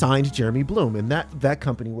 and they signed Jeremy Bloom, and that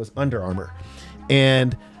company was Under Armour.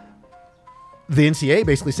 And the NCAA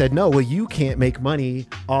basically said, no, well, you can't make money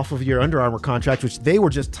off of your Under Armour contract, which they were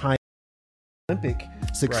just tying Olympic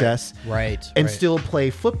success, right. and right. still play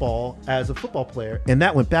football as a football player. And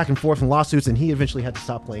that went back and forth in lawsuits, and he eventually had to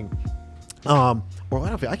stop playing. I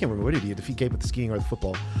can't remember what he did, if he gave up the skiing or the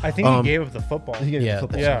football. I think he gave up the football. He gave up Yeah, the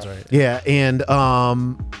that football. sounds right. Yeah, and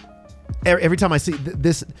every time I see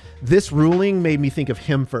this ruling made me think of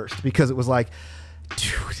him first, because it was like,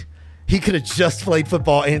 dude, he could have just played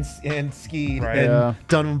football and skied Right. and Yeah.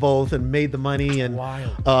 done them both and made the money. And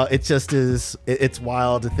Wild. it just is. It's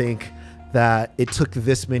wild to think that it took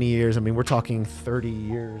this many years. I mean, we're talking 30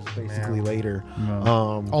 years basically later.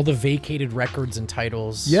 All the vacated records and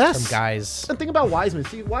titles Yes. from guys. And think about Wiseman.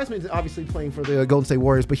 See, Wiseman's obviously playing for the Golden State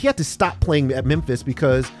Warriors, but he had to stop playing at Memphis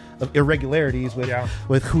because of irregularities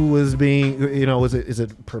with who was being, is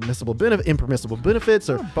it permissible impermissible benefits,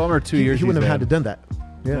 or Bummer 2 years he wouldn't he's have had to in. done that.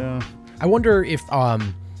 Yeah. I wonder if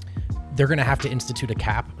they're going to have to institute a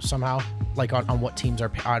cap somehow, like on what teams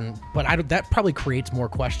are on. But that probably creates more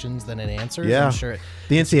questions than it answers. Yeah, I'm sure.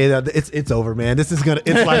 the NCAA, it's over, man. This is gonna.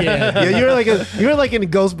 It's like you're like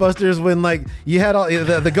in Ghostbusters when like you had all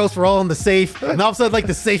the ghosts were all in the safe, and all of a sudden like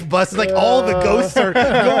the safe busts, like all the ghosts are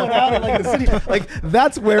going out in like the city. Like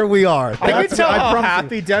that's where we are. I can tell how promise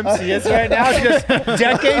you. happy Dempsey is right now. Just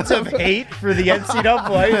decades of hate for the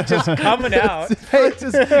NCAA just coming out. Hey,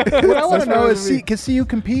 what I want to know is, can CU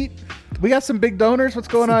compete? We got some big donors. What's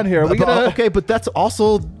going on here? Okay, but that's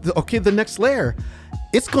also the next layer.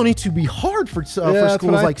 It's going to be hard for that's schools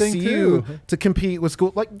what I like think CU too. to compete with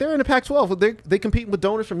schools like they're in the Pac-12. They compete with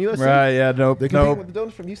donors from USC. Right? Yeah. Nope. They compete Nope. with the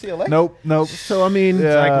donors from UCLA. Nope. So I mean,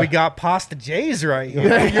 Yeah. Like we got Pasta J's right here.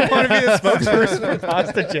 You want to be the spokesperson for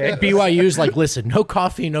Pasta J? BYU's like, listen, no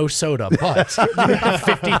coffee, no soda, but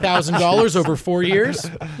 $50,000 over 4 years.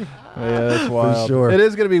 Yeah, that's wild. sure. It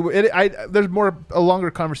is going to be. There's a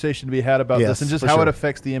longer conversation to be had about this, and just how it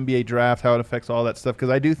affects the NBA draft, how it affects all that stuff. Because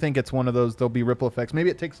I do think it's one of those. There'll be ripple effects. Maybe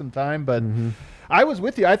it takes some time, but I was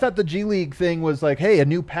with you. I thought the G League thing was like, hey, a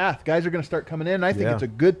new path. Guys are going to start coming in. I think it's a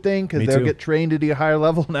good thing because they'll get trained at a higher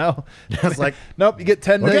level now. It's like, nope, you get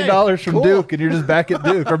 $10 million from Duke, and you're just back at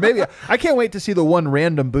Duke. Or maybe I can't wait to see the one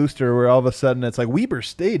random booster where all of a sudden it's like Weber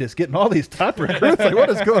State is getting all these top recruits. Like, what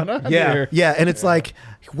is going on here? Yeah, and it's like,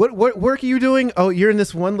 what work are you doing? Oh, you're in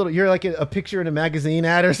this one little. You're like a picture in a magazine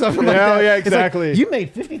ad or something like that. Yeah, exactly. Like, you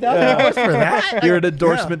made $50,000 for that. You're an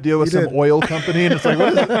endorsement deal with some oil company, and it's like,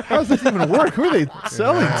 how does this even work? Who are they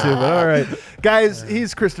selling to? But all right, guys,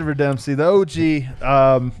 he's Christopher Dempsey, the OG.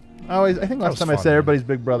 I think last time I said everybody's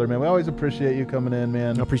big brother, man. We always appreciate you coming in,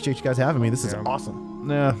 man. I appreciate you guys having me. This is awesome.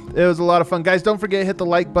 Yeah, it was a lot of fun. Guys, don't forget to hit the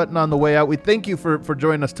like button on the way out. We thank you for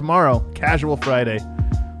joining us tomorrow. Casual Friday.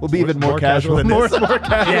 We'll be even more casual than more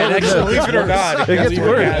casual. Yeah, next believe it or not, it gets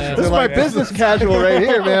worse. This is my business casual right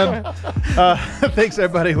here, man. Thanks,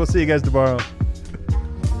 everybody. We'll see you guys tomorrow.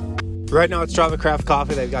 Right now at Strava Craft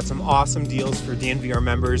Coffee, they've got some awesome deals for DNVR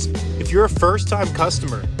members. If you're a first-time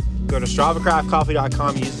customer, go to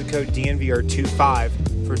StravaCraftCoffee.com, use the code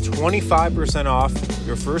DNVR25 for 25% off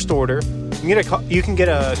your first order. You can get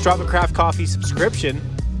a Strava Craft Coffee subscription.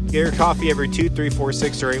 Get your coffee every 2, 3, 4,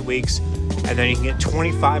 6, or 8 weeks, and then you can get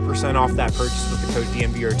 25% off that purchase with the code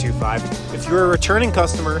DNVR25. If you're a returning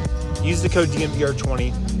customer, use the code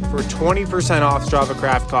DNVR20 for 20% off Strava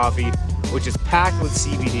Craft Coffee, which is packed with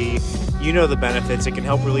CBD. You know the benefits. It can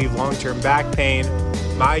help relieve long-term back pain,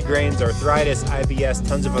 migraines, arthritis, IBS,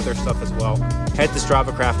 tons of other stuff as well. Head to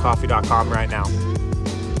StravaCraftCoffee.com right now.